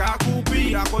like a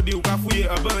kupi, akodi yo kafuye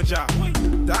a banja.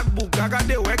 That book,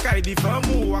 agade wekai di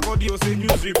famu, akodi yo se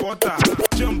news reporter.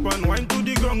 Jump and wine to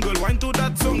the grungle, wine to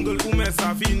that songle,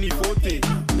 umesa fini fote.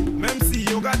 Même si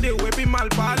yo gade wepi mal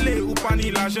parle, ou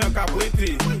pani l'argent ka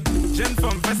prêté. Jeune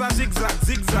femme, fais ça zigzag,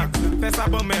 zigzag, fais ça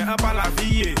bon mais un pas la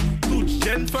vie. Toute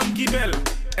jeune femme qui belle,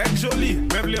 est jolie,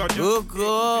 même les autres. Oh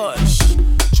gosh,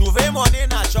 J'ouvre money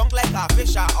in a junk like a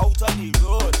fish out on the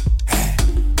road.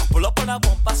 Pull up on a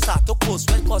bumper, start to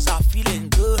post when cause I'm feeling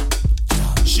good.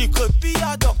 She could be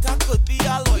a doctor, could be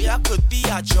a lawyer, could be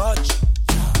a judge.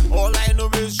 All I know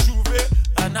is Juve,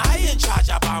 and I ain't charge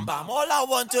of bam bam. All I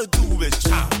want to do is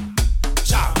jam,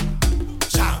 jam,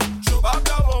 jam. Show back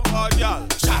the bumper, girl.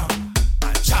 Jam,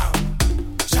 and jam,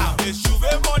 jam. It's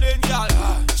Juve money, girl.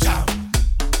 Jam,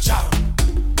 jam,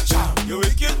 jam. You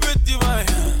wicked with the man.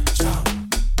 Jam,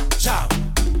 jam,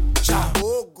 jam.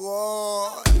 Oh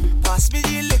God. Pass me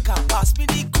the liquor, pass me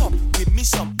the cup. Give me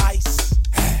some ice.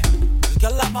 The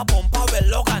girl have a bumper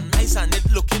well organized and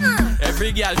it looking.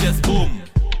 Every girl just boom.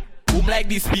 Boom like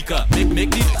this speaker,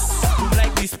 make this. Boom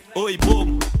like this, oi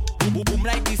boom. Boom boom boom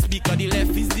like this speaker. The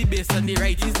left is the bass and the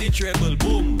right is the treble.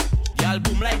 Boom. Y'all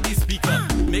boom like this speaker.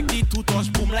 Make the two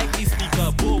touch boom like this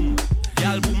speaker. Boom.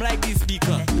 Y'all boom like this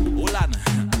speaker. Hold on.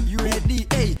 You ready?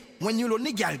 Hey, when you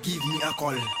lonely, girl, give me a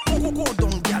call. Go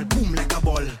down, girl, boom like a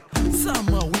ball.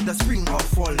 Summer, winter, spring or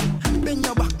fall. Bend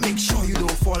your back, make sure you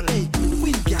don't fall. Hey,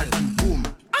 win, girl, boom.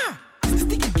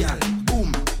 Sticky, girl,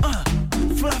 boom.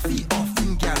 Fluffy or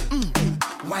thin, girl.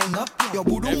 Wind up your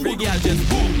booty. Every girl just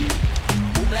boom.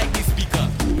 Boom like this speaker.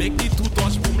 Make the two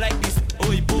touch boom like this.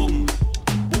 Oi boom.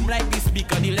 Boom like this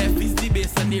speaker. The left is the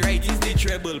bass and the right is the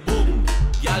treble. Boom.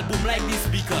 Y'all boom like this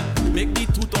speaker. Make the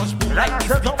two touch boom like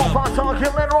this speaker.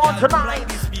 Boom like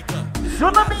this speaker.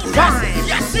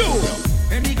 Yes, you.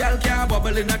 Any girl can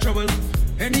bubble in a trouble.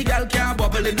 Any girl can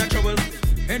bubble in a trouble.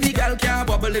 Any girl can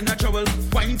bubble in a trouble.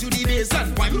 Wine to the bass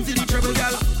and wine to the treble,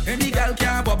 girl. Any girl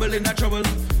can bubble in a trouble.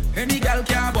 Any girl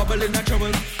can bubble in a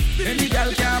trouble. Any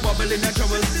girl can bubble in a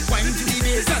trouble. Wine to the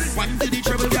bass and wine to the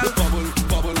treble, girl. Bubble,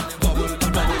 bubble, bubble,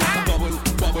 bubble, bubble,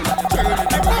 bubble. Turn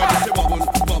it, everybody say bubble,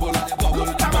 bubble,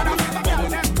 bubble, bubble,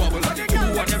 bubble, bubble.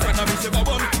 You want your friend to say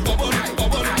bubble, bubble,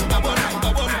 bubble, bubble,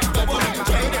 bubble, bubble.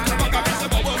 Turn it, everybody say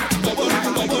bubble, bubble,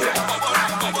 bubble,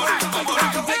 bubble, bubble.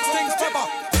 Tick, tick, step up.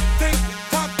 Tick,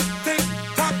 tock, tick,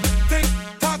 tock, tick,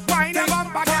 tock. Wine a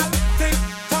bumper, girl. Tick,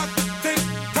 tock, tick,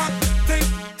 tock, tick,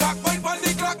 tock. Wine for the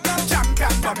clock, girl.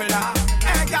 Champion popular.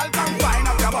 Hey, girl, come wind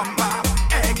up your bumper.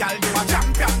 Hey, girl, you a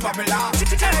champion popular.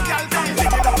 Hey, girl,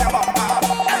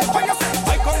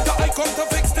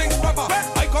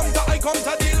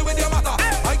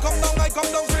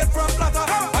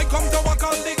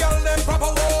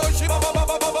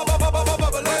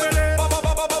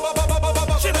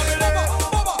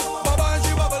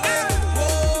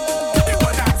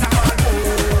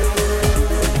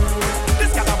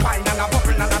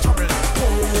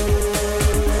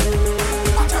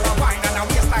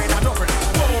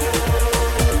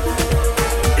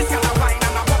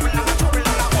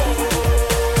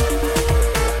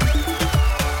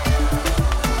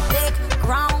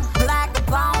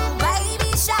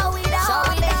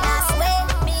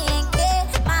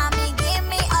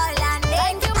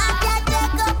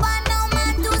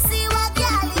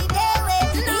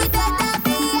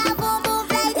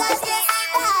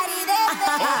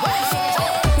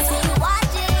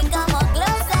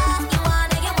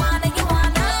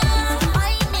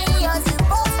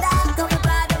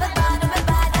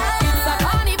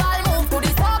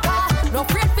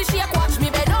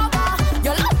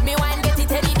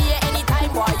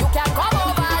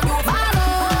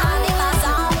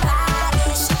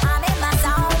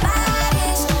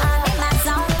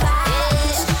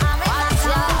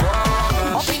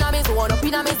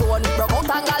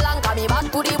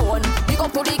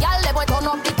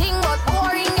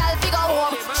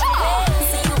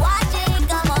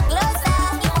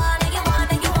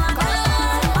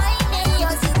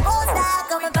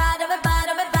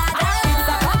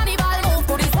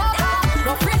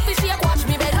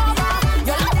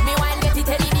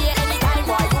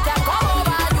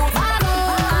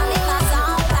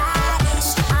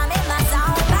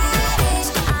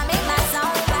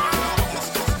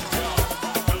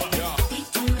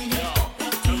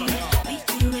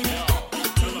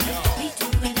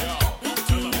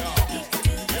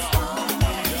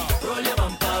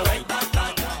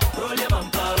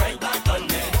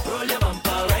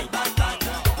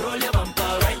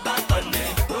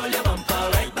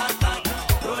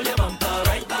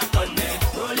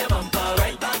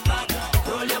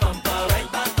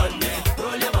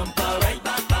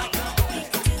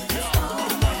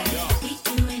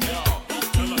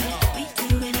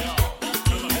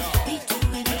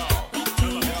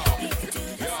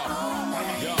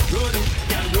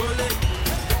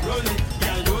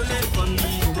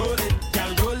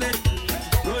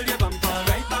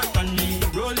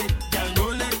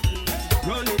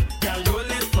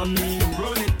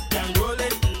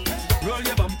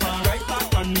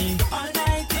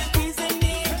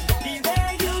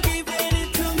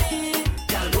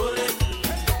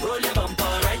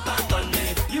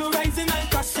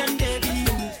 like Russian baby,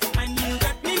 and you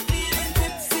got me feeling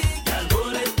tipsy. Girl,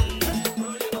 roll it.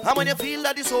 And when you feel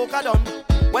that the soca done,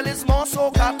 well, it's more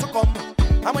soca to come.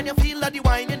 And when you feel that the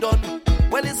whining done,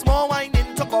 well, it's more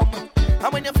whining to come.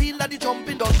 And when you feel that the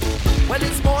jumping done, well,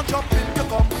 it's more jumping to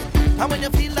come. And when you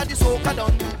feel that the soca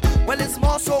done, well, it's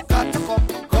more soca to come.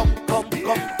 Come, come,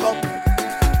 come, come.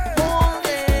 Hold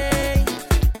me,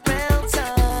 real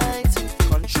tight,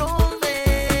 control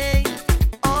me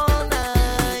all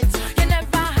night. You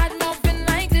never had nothing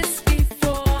like this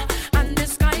before, and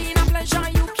this kind of pleasure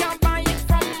you can't buy it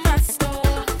from a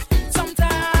store.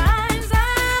 Sometimes I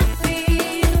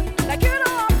feel like you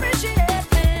don't appreciate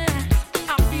me. I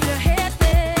feel you hate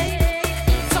me.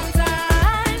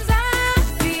 Sometimes I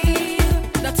feel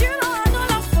that you don't have no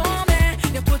love for me.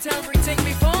 You put everything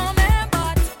before me,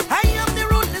 but I am the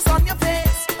rudeness on your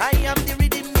face. I am the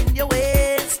rhythm in your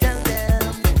waist. Tell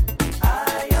them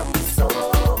I am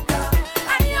soca. I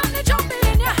am the jumping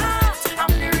in your heart.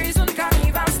 I'm the reason can't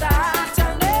even start.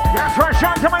 Tell them. Yes, fresh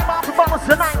out to my mouth bottles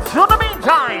tonight. So in the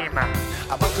meantime,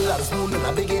 I buckle up spoon and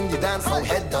I begin to dance. My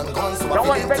head done gone, so don't I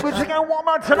worry, begin baby, to we can warm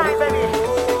up tonight, baby.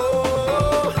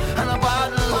 and a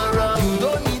bottle of rum. You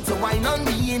don't need to wine on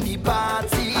me in the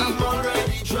party. I'm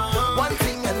already drunk. One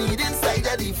thing I need inside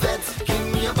of the fete. Give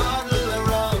me a bottle of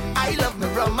rum. I love me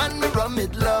rum and me rum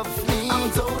it love me.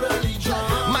 I'm totally drunk.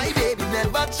 My baby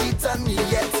never cheat on me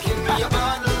yet. Give me a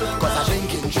bottle of rum. Cause I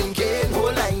drinking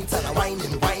whole night and I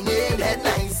whining, head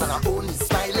nice and I only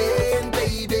smiling,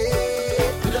 baby.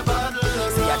 With a bottle of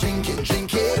rum. See I drinking,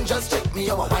 just check me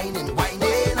out whining.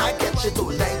 I catch it all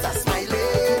night, I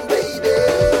smiling, baby.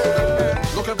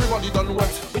 Look, everybody done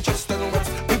wet, we chest done wet,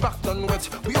 we back done wet,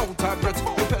 we out of breath,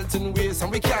 we pelting waist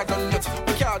and we can't done yet,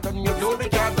 no, we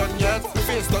can't done yet. We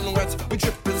face done wet, we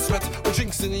dripping sweat, we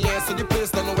drinks in the air, so the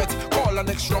place done wet. Call our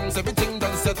next rounds, everything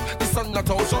done set. The sun not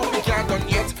out, so we can't done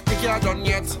yet.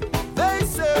 They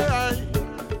say,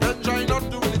 enjoy not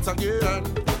doing it again.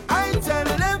 I tell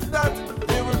them that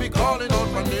they will be calling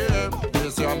out my name. They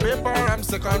say on paper I'm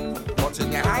second, but in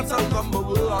their hearts I'm number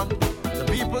one. The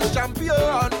people's champion.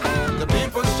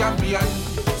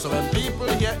 So when people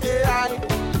hear AI,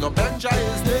 no Benja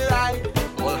is the eye.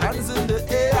 All hands in the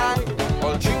AI,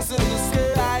 all drinks in the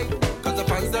sky. Cause the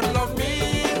fans them love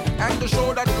me, and the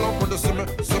show that love when they see me.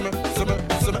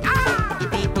 The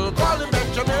people call him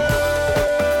Benjamin.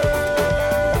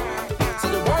 So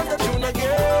the ones that tune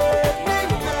again.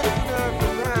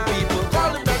 The people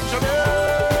call him Benjamin.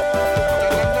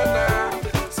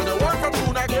 So the ones that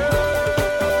tune again.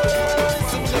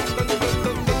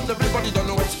 Everybody don't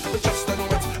know it, we just don't know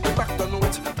it, we back don't know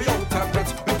it, we out of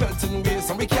breath, we pelting ways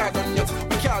and we can't done yet, no,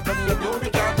 we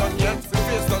can't done yet. We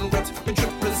face done wet, we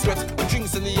dripping sweat, we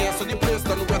drinks in the air, so the place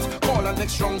done wet. Call our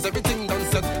next rounds, everything done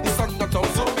set. The sun not out,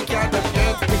 so we can't done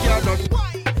yet,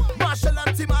 Marshall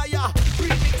and Timaya,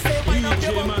 remix, say wine up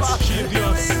your bumper.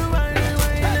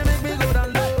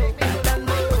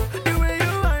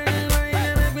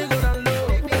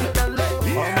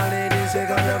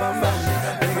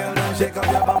 Shake up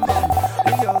your bum bum.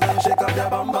 The girls them shake up your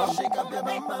bum bum. Shake up your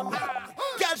bum bum.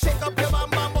 Girl, shake up your bum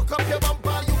bum, walk up your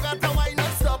bumper. You got to wine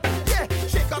and stop. Yeah,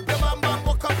 shake up your bum bum,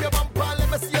 walk up your bumper.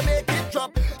 Let me see you make it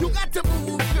drop. You got to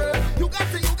move, girl. You got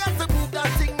to move that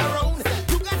thing around.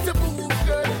 You got to move,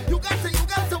 girl. You got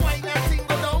to wine that thing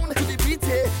go down to the beat.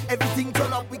 Yeah, everything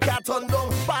turn up, we can't turn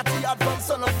down. Party hard from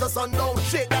sun up to sundown.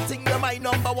 Shake that thing, you're my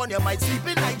number one. You might sleep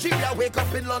in Nigeria, wake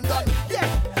up in London. Yeah,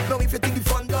 now if you think the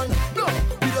fun done, no.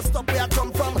 Stop where I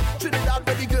come from, Trinidad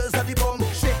where the girls are the bum.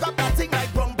 Shake up that thing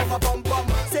like bum bum bum bum.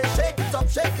 Say shake it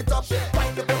up,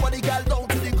 wind up your body, girl, down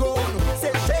to the ground.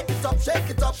 Say shake it up, shake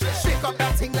up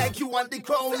that thing like you want the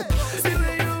crown. See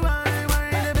where you wine,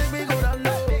 it make me go down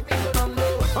low, down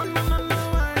low. Oh no,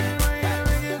 wine,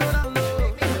 make me go down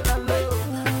low, down low.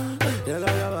 You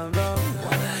got your bum bum,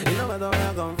 you know where I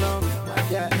come from.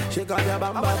 Yeah, shake up your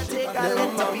bum bum. I wanna take a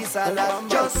little piece of that.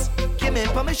 Just give me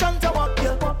permission to walk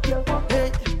you.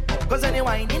 Hey. Cause any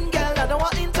whining girl, I don't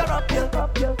want to interrupt you.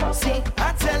 See,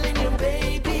 I'm telling you,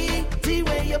 baby, the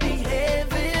way you're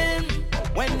behaving.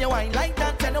 When you whine like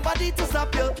that, tell nobody to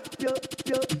stop you.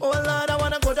 Oh Lord, I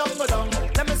wanna go down.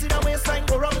 Let me see the waistline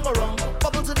go wrong.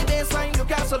 Bubble to the baseline, you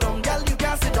can't so long. Girl, you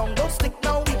can't sit down, don't stick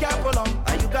now, we can't prolong.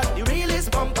 And you got the realest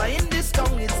bumper in this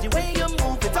town. It's the way you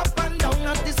move it up and down.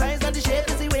 Not the size, not the shape,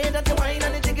 it's the way that you whine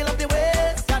and the jiggle of the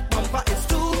waist. That bumper is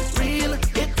too real,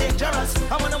 it's dangerous.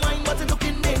 I wanna whine, but it's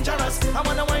looking dangerous. I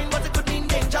wanna whine, but it could mean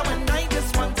danger. When I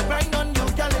just want to grind on you,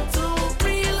 girl, it's too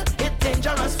real, it's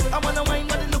dangerous. I wanna whine,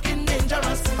 but it's looking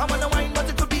dangerous. I wanna whine, but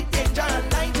it could be danger.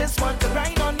 And I just want to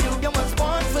grind on you. You was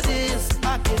born for this.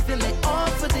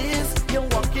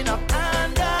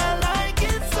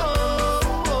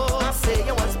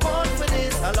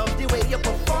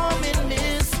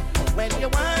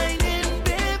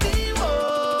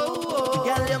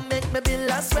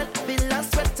 Villa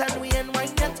sweat, and we ain't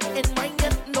wine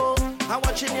yet, no. I'm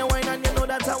watching you wine and you know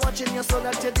that I'm watching you so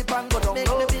that you dip and go down. Make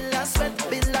the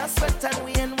Villa sweat, and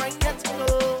we ain't wine yet,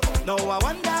 no. No, I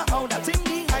wonder how that thing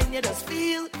behind you just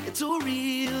feel. It's too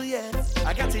real, yeah.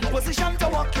 I get in position to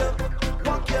walk you,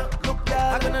 look,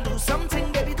 yeah. I'm gonna do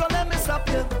something, baby, don't let me stop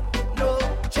you. No,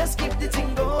 just keep the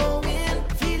thing going,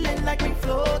 feeling like we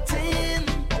floating.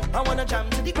 I wanna jam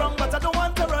to the ground, but I don't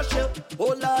want to rush you.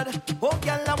 Oh Lord, oh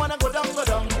girl, I wanna go down.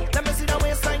 Let me see the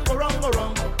waistline go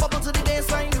wrong. Bubble to the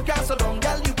baseline, you can't sit down,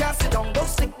 girl, you can't sit down. Don't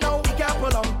stick now, you can't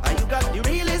prolong. And you got the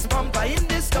realest bumper in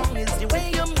this town. It's the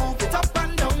way you move it up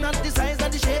and down, not the size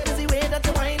and the shape. Is the way that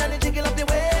you whine and you jiggle up the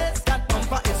waist. That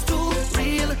bumper is too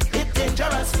real, it's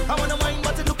dangerous. I wanna whine,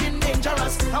 but it looking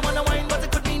dangerous. I wanna whine, but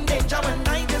it could mean danger. When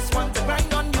I just want to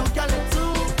grind on you, girl, it's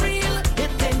too real,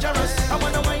 it's dangerous. I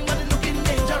wanna whine, but it looking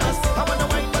dangerous. I wanna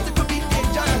whine, but it could be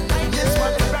dangerous. I just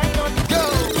want to grind on you.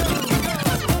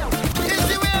 It's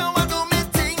the way I want to do me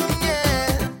thing,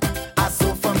 yeah. I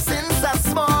saw from since I'm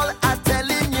small, I'm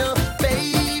telling you,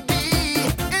 baby.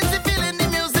 It's the feeling the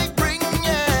music bring,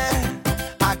 yeah.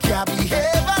 I can't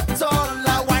behave at all.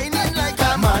 I'm whining like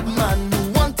a madman.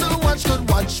 Who want to watch could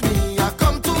watch me. I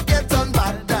come to get on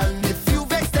bad, and if you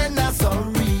vex, then I'm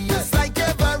sorry. It's like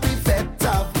every vet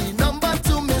have the number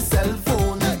to my cell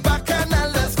phone. Back and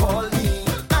I'll just call me,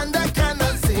 and I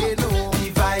cannot say no.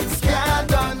 Device can't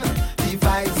done,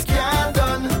 device can't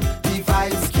done,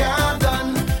 device can't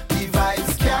done,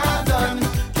 device can't done,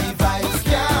 device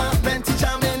can't. Plenty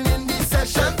jamming in the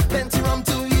session, plenty rum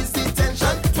to ease the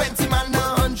tension. 20 man,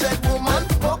 100 woman,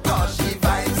 oh gosh,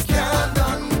 device can't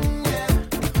done, yeah.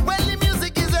 Well, the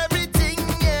music is everything,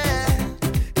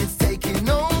 yeah. It's taking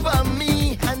over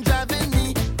me and driving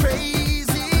me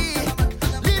crazy,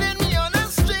 leading me on a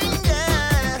string,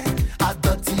 yeah. I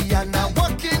dirty and I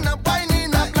walking up,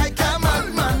 winding up like a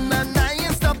madman, and I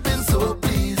ain't stopping. So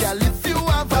please, girl, if you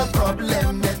have a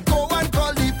problem, then go and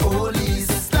call the police.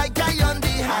 It's like I on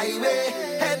the highway,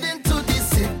 heading to the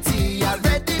city. I'm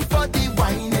ready for the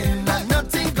whining, and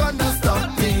nothing gonna stop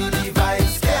me.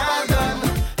 Device can't done,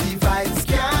 device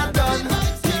can't done,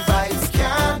 device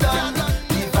can't done,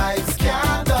 device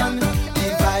can't done,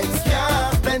 device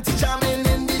can't. Plenty jamming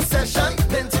in the session,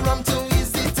 plenty rum to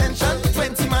ease the tension.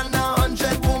 20 man,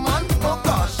 100 woman, oh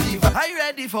gosh, device. Are you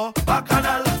ready for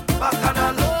bacchanal,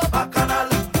 bacchanal, bacchanal,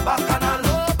 bacchanal,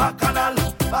 bacchanal,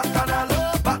 bacchanal,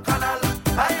 bacchanal?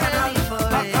 Are you ready for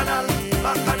bacchanal,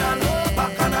 bacchanal,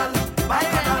 bacchanal,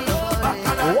 bacchanal,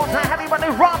 bacchanal? What's that, everybody?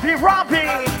 Robbie!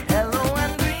 Hello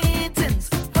and greetings,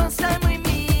 first time we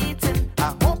meeting.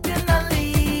 I hope you're not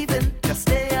leaving, just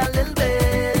stay a little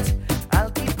bit.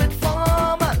 I'll keep it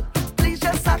formal, please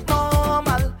just act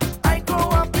normal. I grew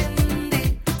up in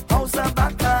the house of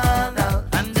Bacchanal,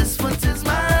 and this foot is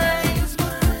mine.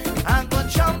 I go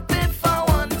jump if I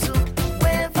want to,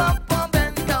 wave up or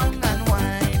bend down and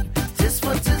whine. This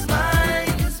foot is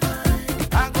mine.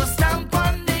 I go stamp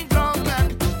on the ground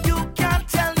and you can't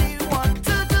tell me what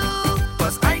to do.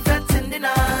 'Cause I felt in the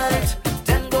night,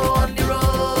 then go on the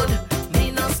road.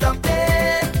 Me no stop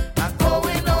there, I'm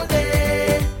going all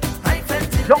day. I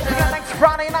felt in Don't forget next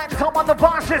Friday night to come on the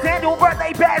Boss's annual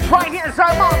birthday bash right here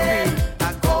inside Monty.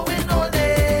 I'm going all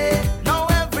day. Now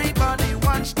everybody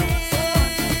watch this.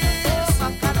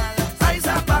 Eyes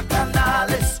are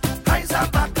Bacchanalist, eyes are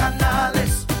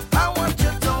Bacchanalist. I want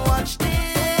you to watch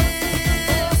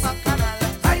this.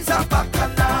 Eyes are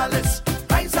Bacchanalist,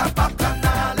 eyes are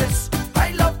Bacchanalist.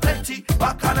 I love plenty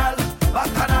Bacchanal,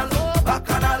 Bacchanal,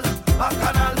 Bacchanal,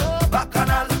 Bacchanal,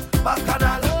 Bacchanal,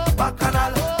 Bacchanal,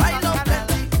 Bacchanal. I love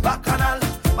plenty Bacchanal,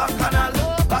 Bacchanal,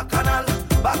 Bacchanal,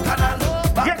 Bacchanal,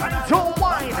 Get Bacchanal. into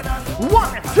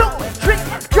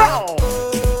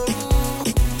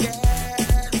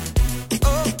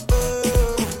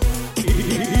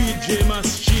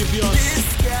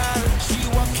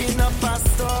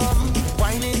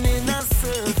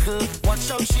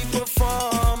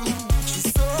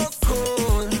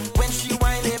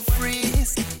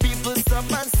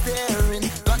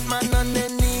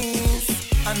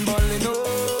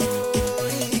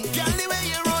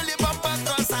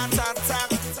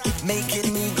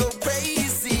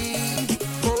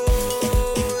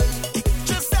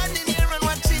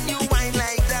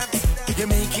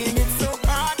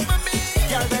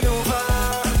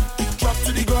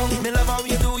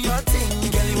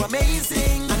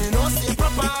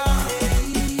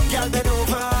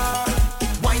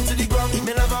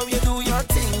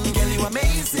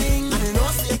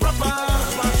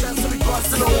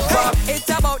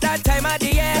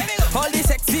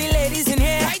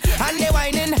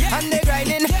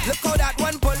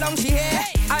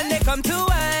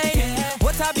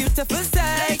beautiful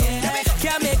sight.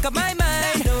 Can't make up my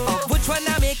mind of which one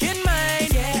I'm making mine.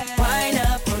 Wine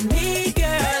up for me,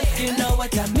 girl. You know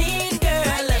what I mean,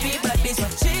 girl. Everybody's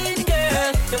watching,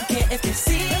 girl. Don't care if they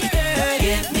see, girl.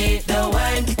 Give me the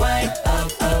wine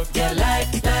of your life.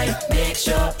 Make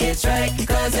sure it's right,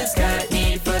 cause it's got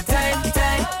need for time.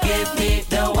 Give me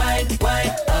the wine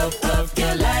of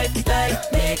your life.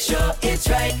 Make sure it's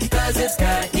right, cause it's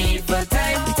got need for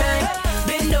time.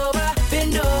 Bend over,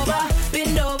 bend over,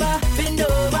 bend over, bend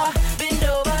over, bend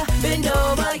over, bend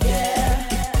over, yeah.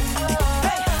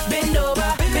 Bend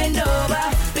over, bend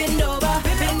over, bend over,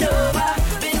 bend over,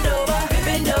 bend over,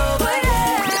 bend over,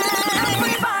 yeah.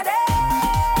 Everybody,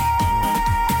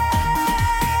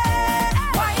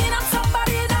 wine up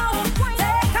somebody now.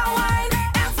 Take a wine,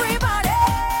 everybody.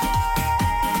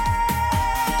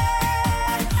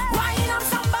 Wine up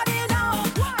somebody now.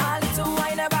 A little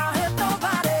wine never hurt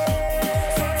nobody.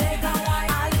 So take a wine.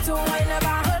 A little wine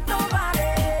never hurt nobody.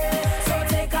 So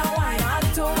take a wine. A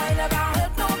little wine never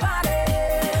hurt nobody.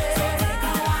 So take a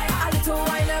wine. A little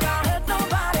wine never hurt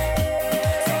nobody.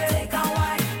 So take a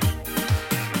wine.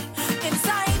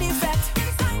 Inside effect,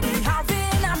 we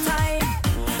having a time.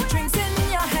 Drinks in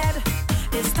your head.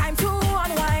 It's time to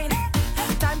unwind.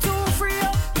 Time to free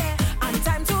up. And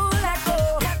time to let go.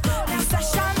 The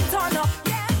session turn up.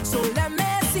 So let me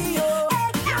see you.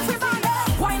 Everybody,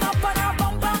 wind up on a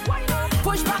bumper.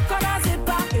 Push back on a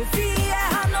zipper. If he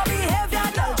have no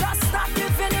behavior, they'll just start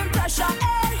giving him pressure.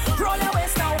 Roll your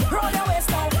waist now, roll your waist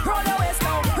now, roll your waist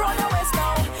now, roll your waist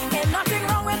now. Ain't nothing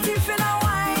wrong with you in a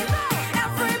wine.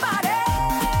 Everybody,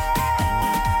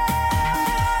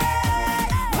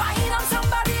 wine up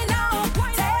somebody now.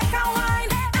 Take a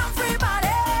wine,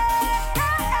 everybody.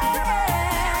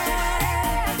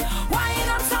 Wine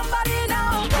up somebody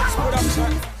now.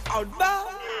 Production outbound.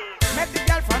 Met the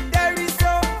girl from Derry,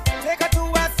 so take her to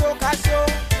a soca show.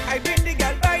 I bring the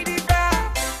girl by the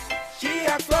bar. She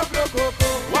asked for Coco.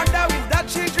 Wonder if that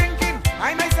she drinking.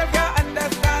 I myself can't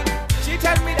understand. She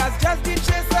tell me that's just the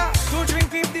chaser. To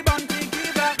drink if the bounty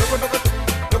give her.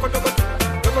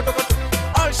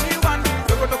 All she want is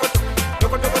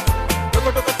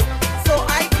so I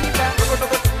give her.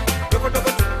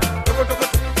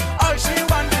 All she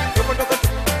want is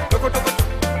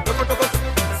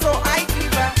so I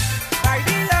give her. By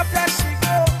the love that she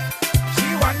go, she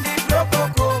want the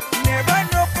Coco. Never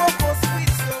know Coco sweet,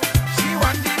 so she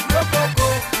want the Coco.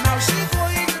 Now she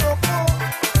going Coco.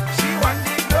 She want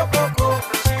the Coco.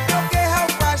 She don't care how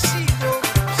far she go.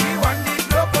 She want the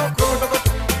Coco.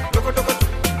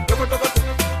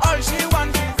 All she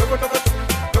want is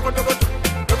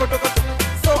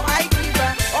so I give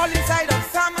her all inside of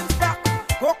salmon's back.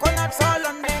 Coconuts all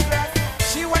on the grass.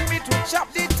 She want me to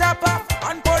chop the top off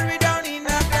and pour it down in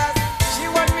a glass. She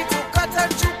want me to cut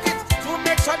and choke it to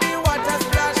make sure the water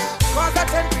splash. Cause the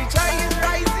temperature is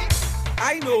rising.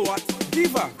 I know what,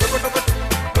 give her.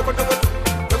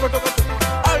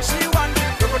 All she want is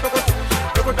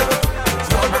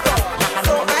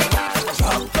so I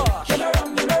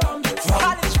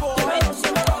college boy.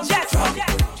 Yes,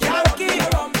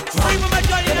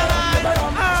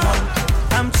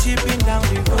 I'm chipping down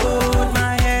the road,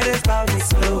 my head is about to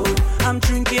explode. I'm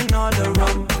drinking all the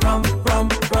rum.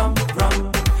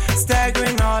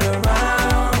 Staggering all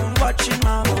around, watching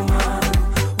my woman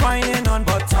whining on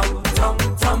bottom. Bartender.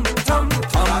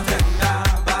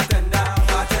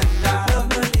 Love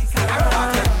my liquor.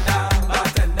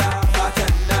 Bartender.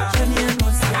 Johnny and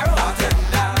Mustard.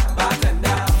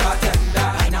 Bartender.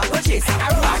 Pineapple chaser. In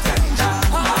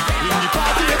the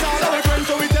party, it's all our friends,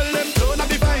 so we tell them turn up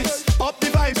the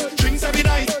vibes, drinks every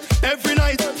night,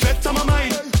 fed on my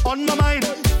mind.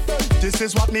 This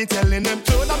is what me telling them,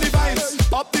 turn up the vibes,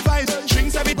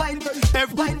 drinks every night,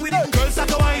 with it. Girls start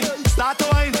to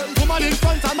wine, woman in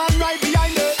front, a man right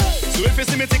behind her. So if you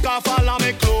see me take off all of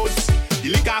my clothes, the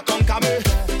liquor come me.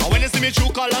 And when you see me true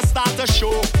colors start to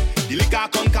show, the liquor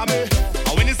come me.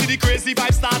 And when you see the crazy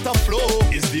vibes start to flow,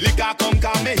 it's the liquor come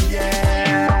me,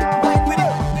 yeah. Wine with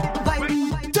it.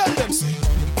 Tell them, say,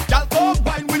 y'all come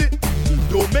wine with it.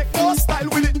 Don't make no style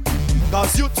with it,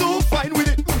 cause you too fine with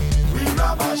it. We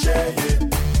ravage it.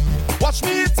 Watch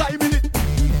me timing it.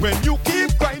 When you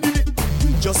keep grinding it,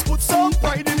 just put some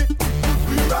pride in it.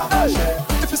 We ravage it.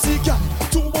 If you see girl,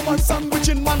 two woman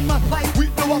sandwiching man. We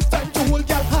don't have time to hold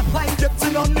girl hand.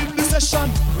 Getting on in the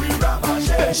session. We ravage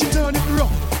it. Then she turn it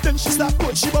round. Then she start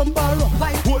put she bumper up.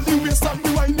 Hold the waist and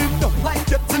we winding down.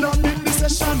 Getting on in the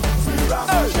session. We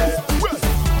ravage it. Well,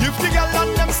 give the girl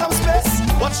and them some space.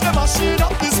 Watch them machine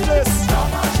up this place.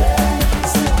 Ravage it.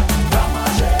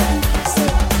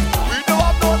 We don't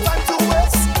have no time to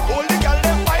waste. Hold the girl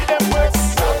them by them waist.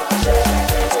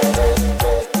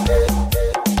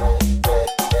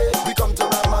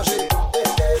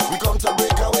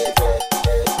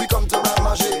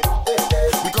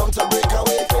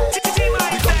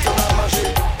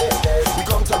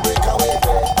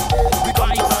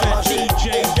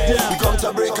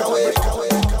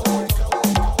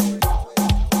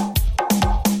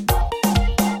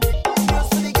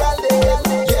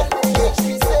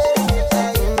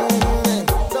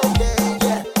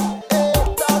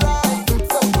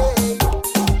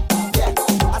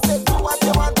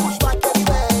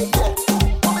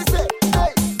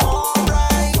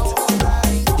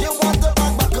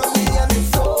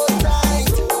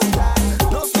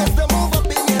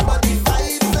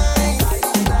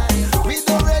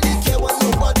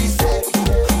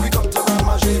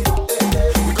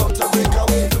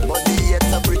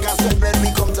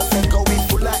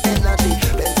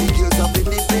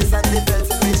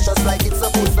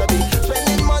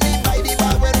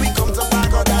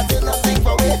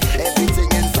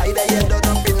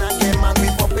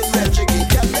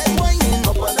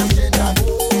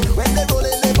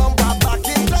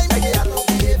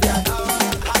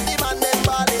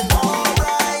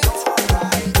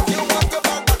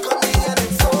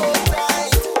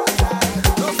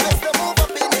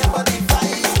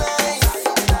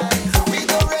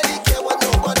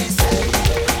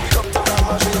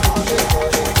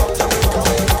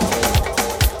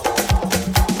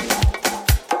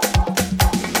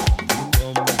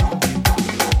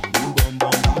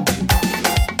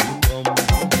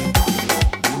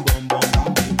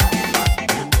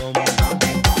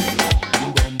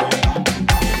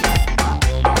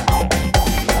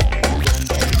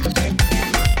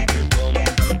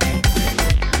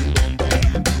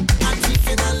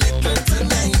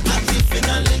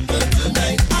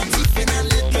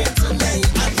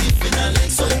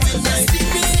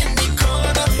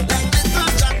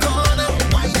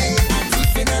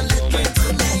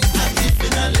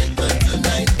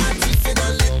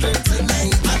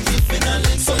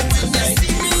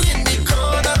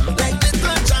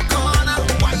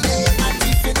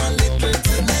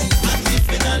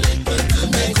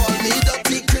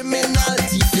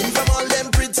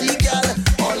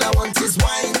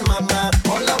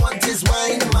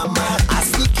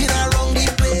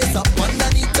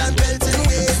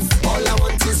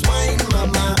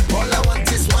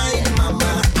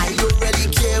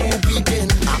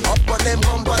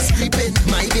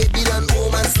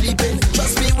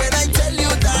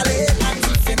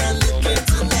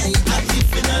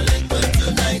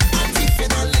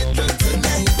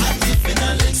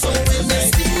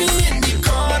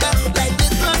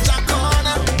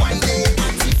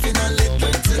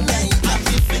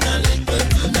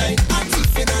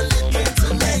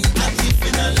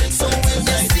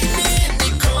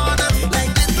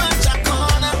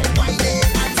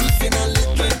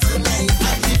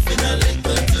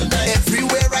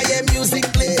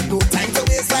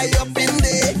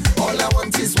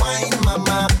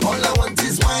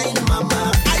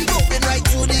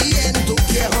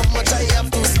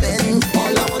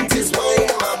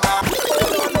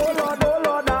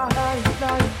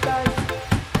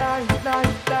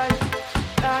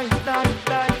 night.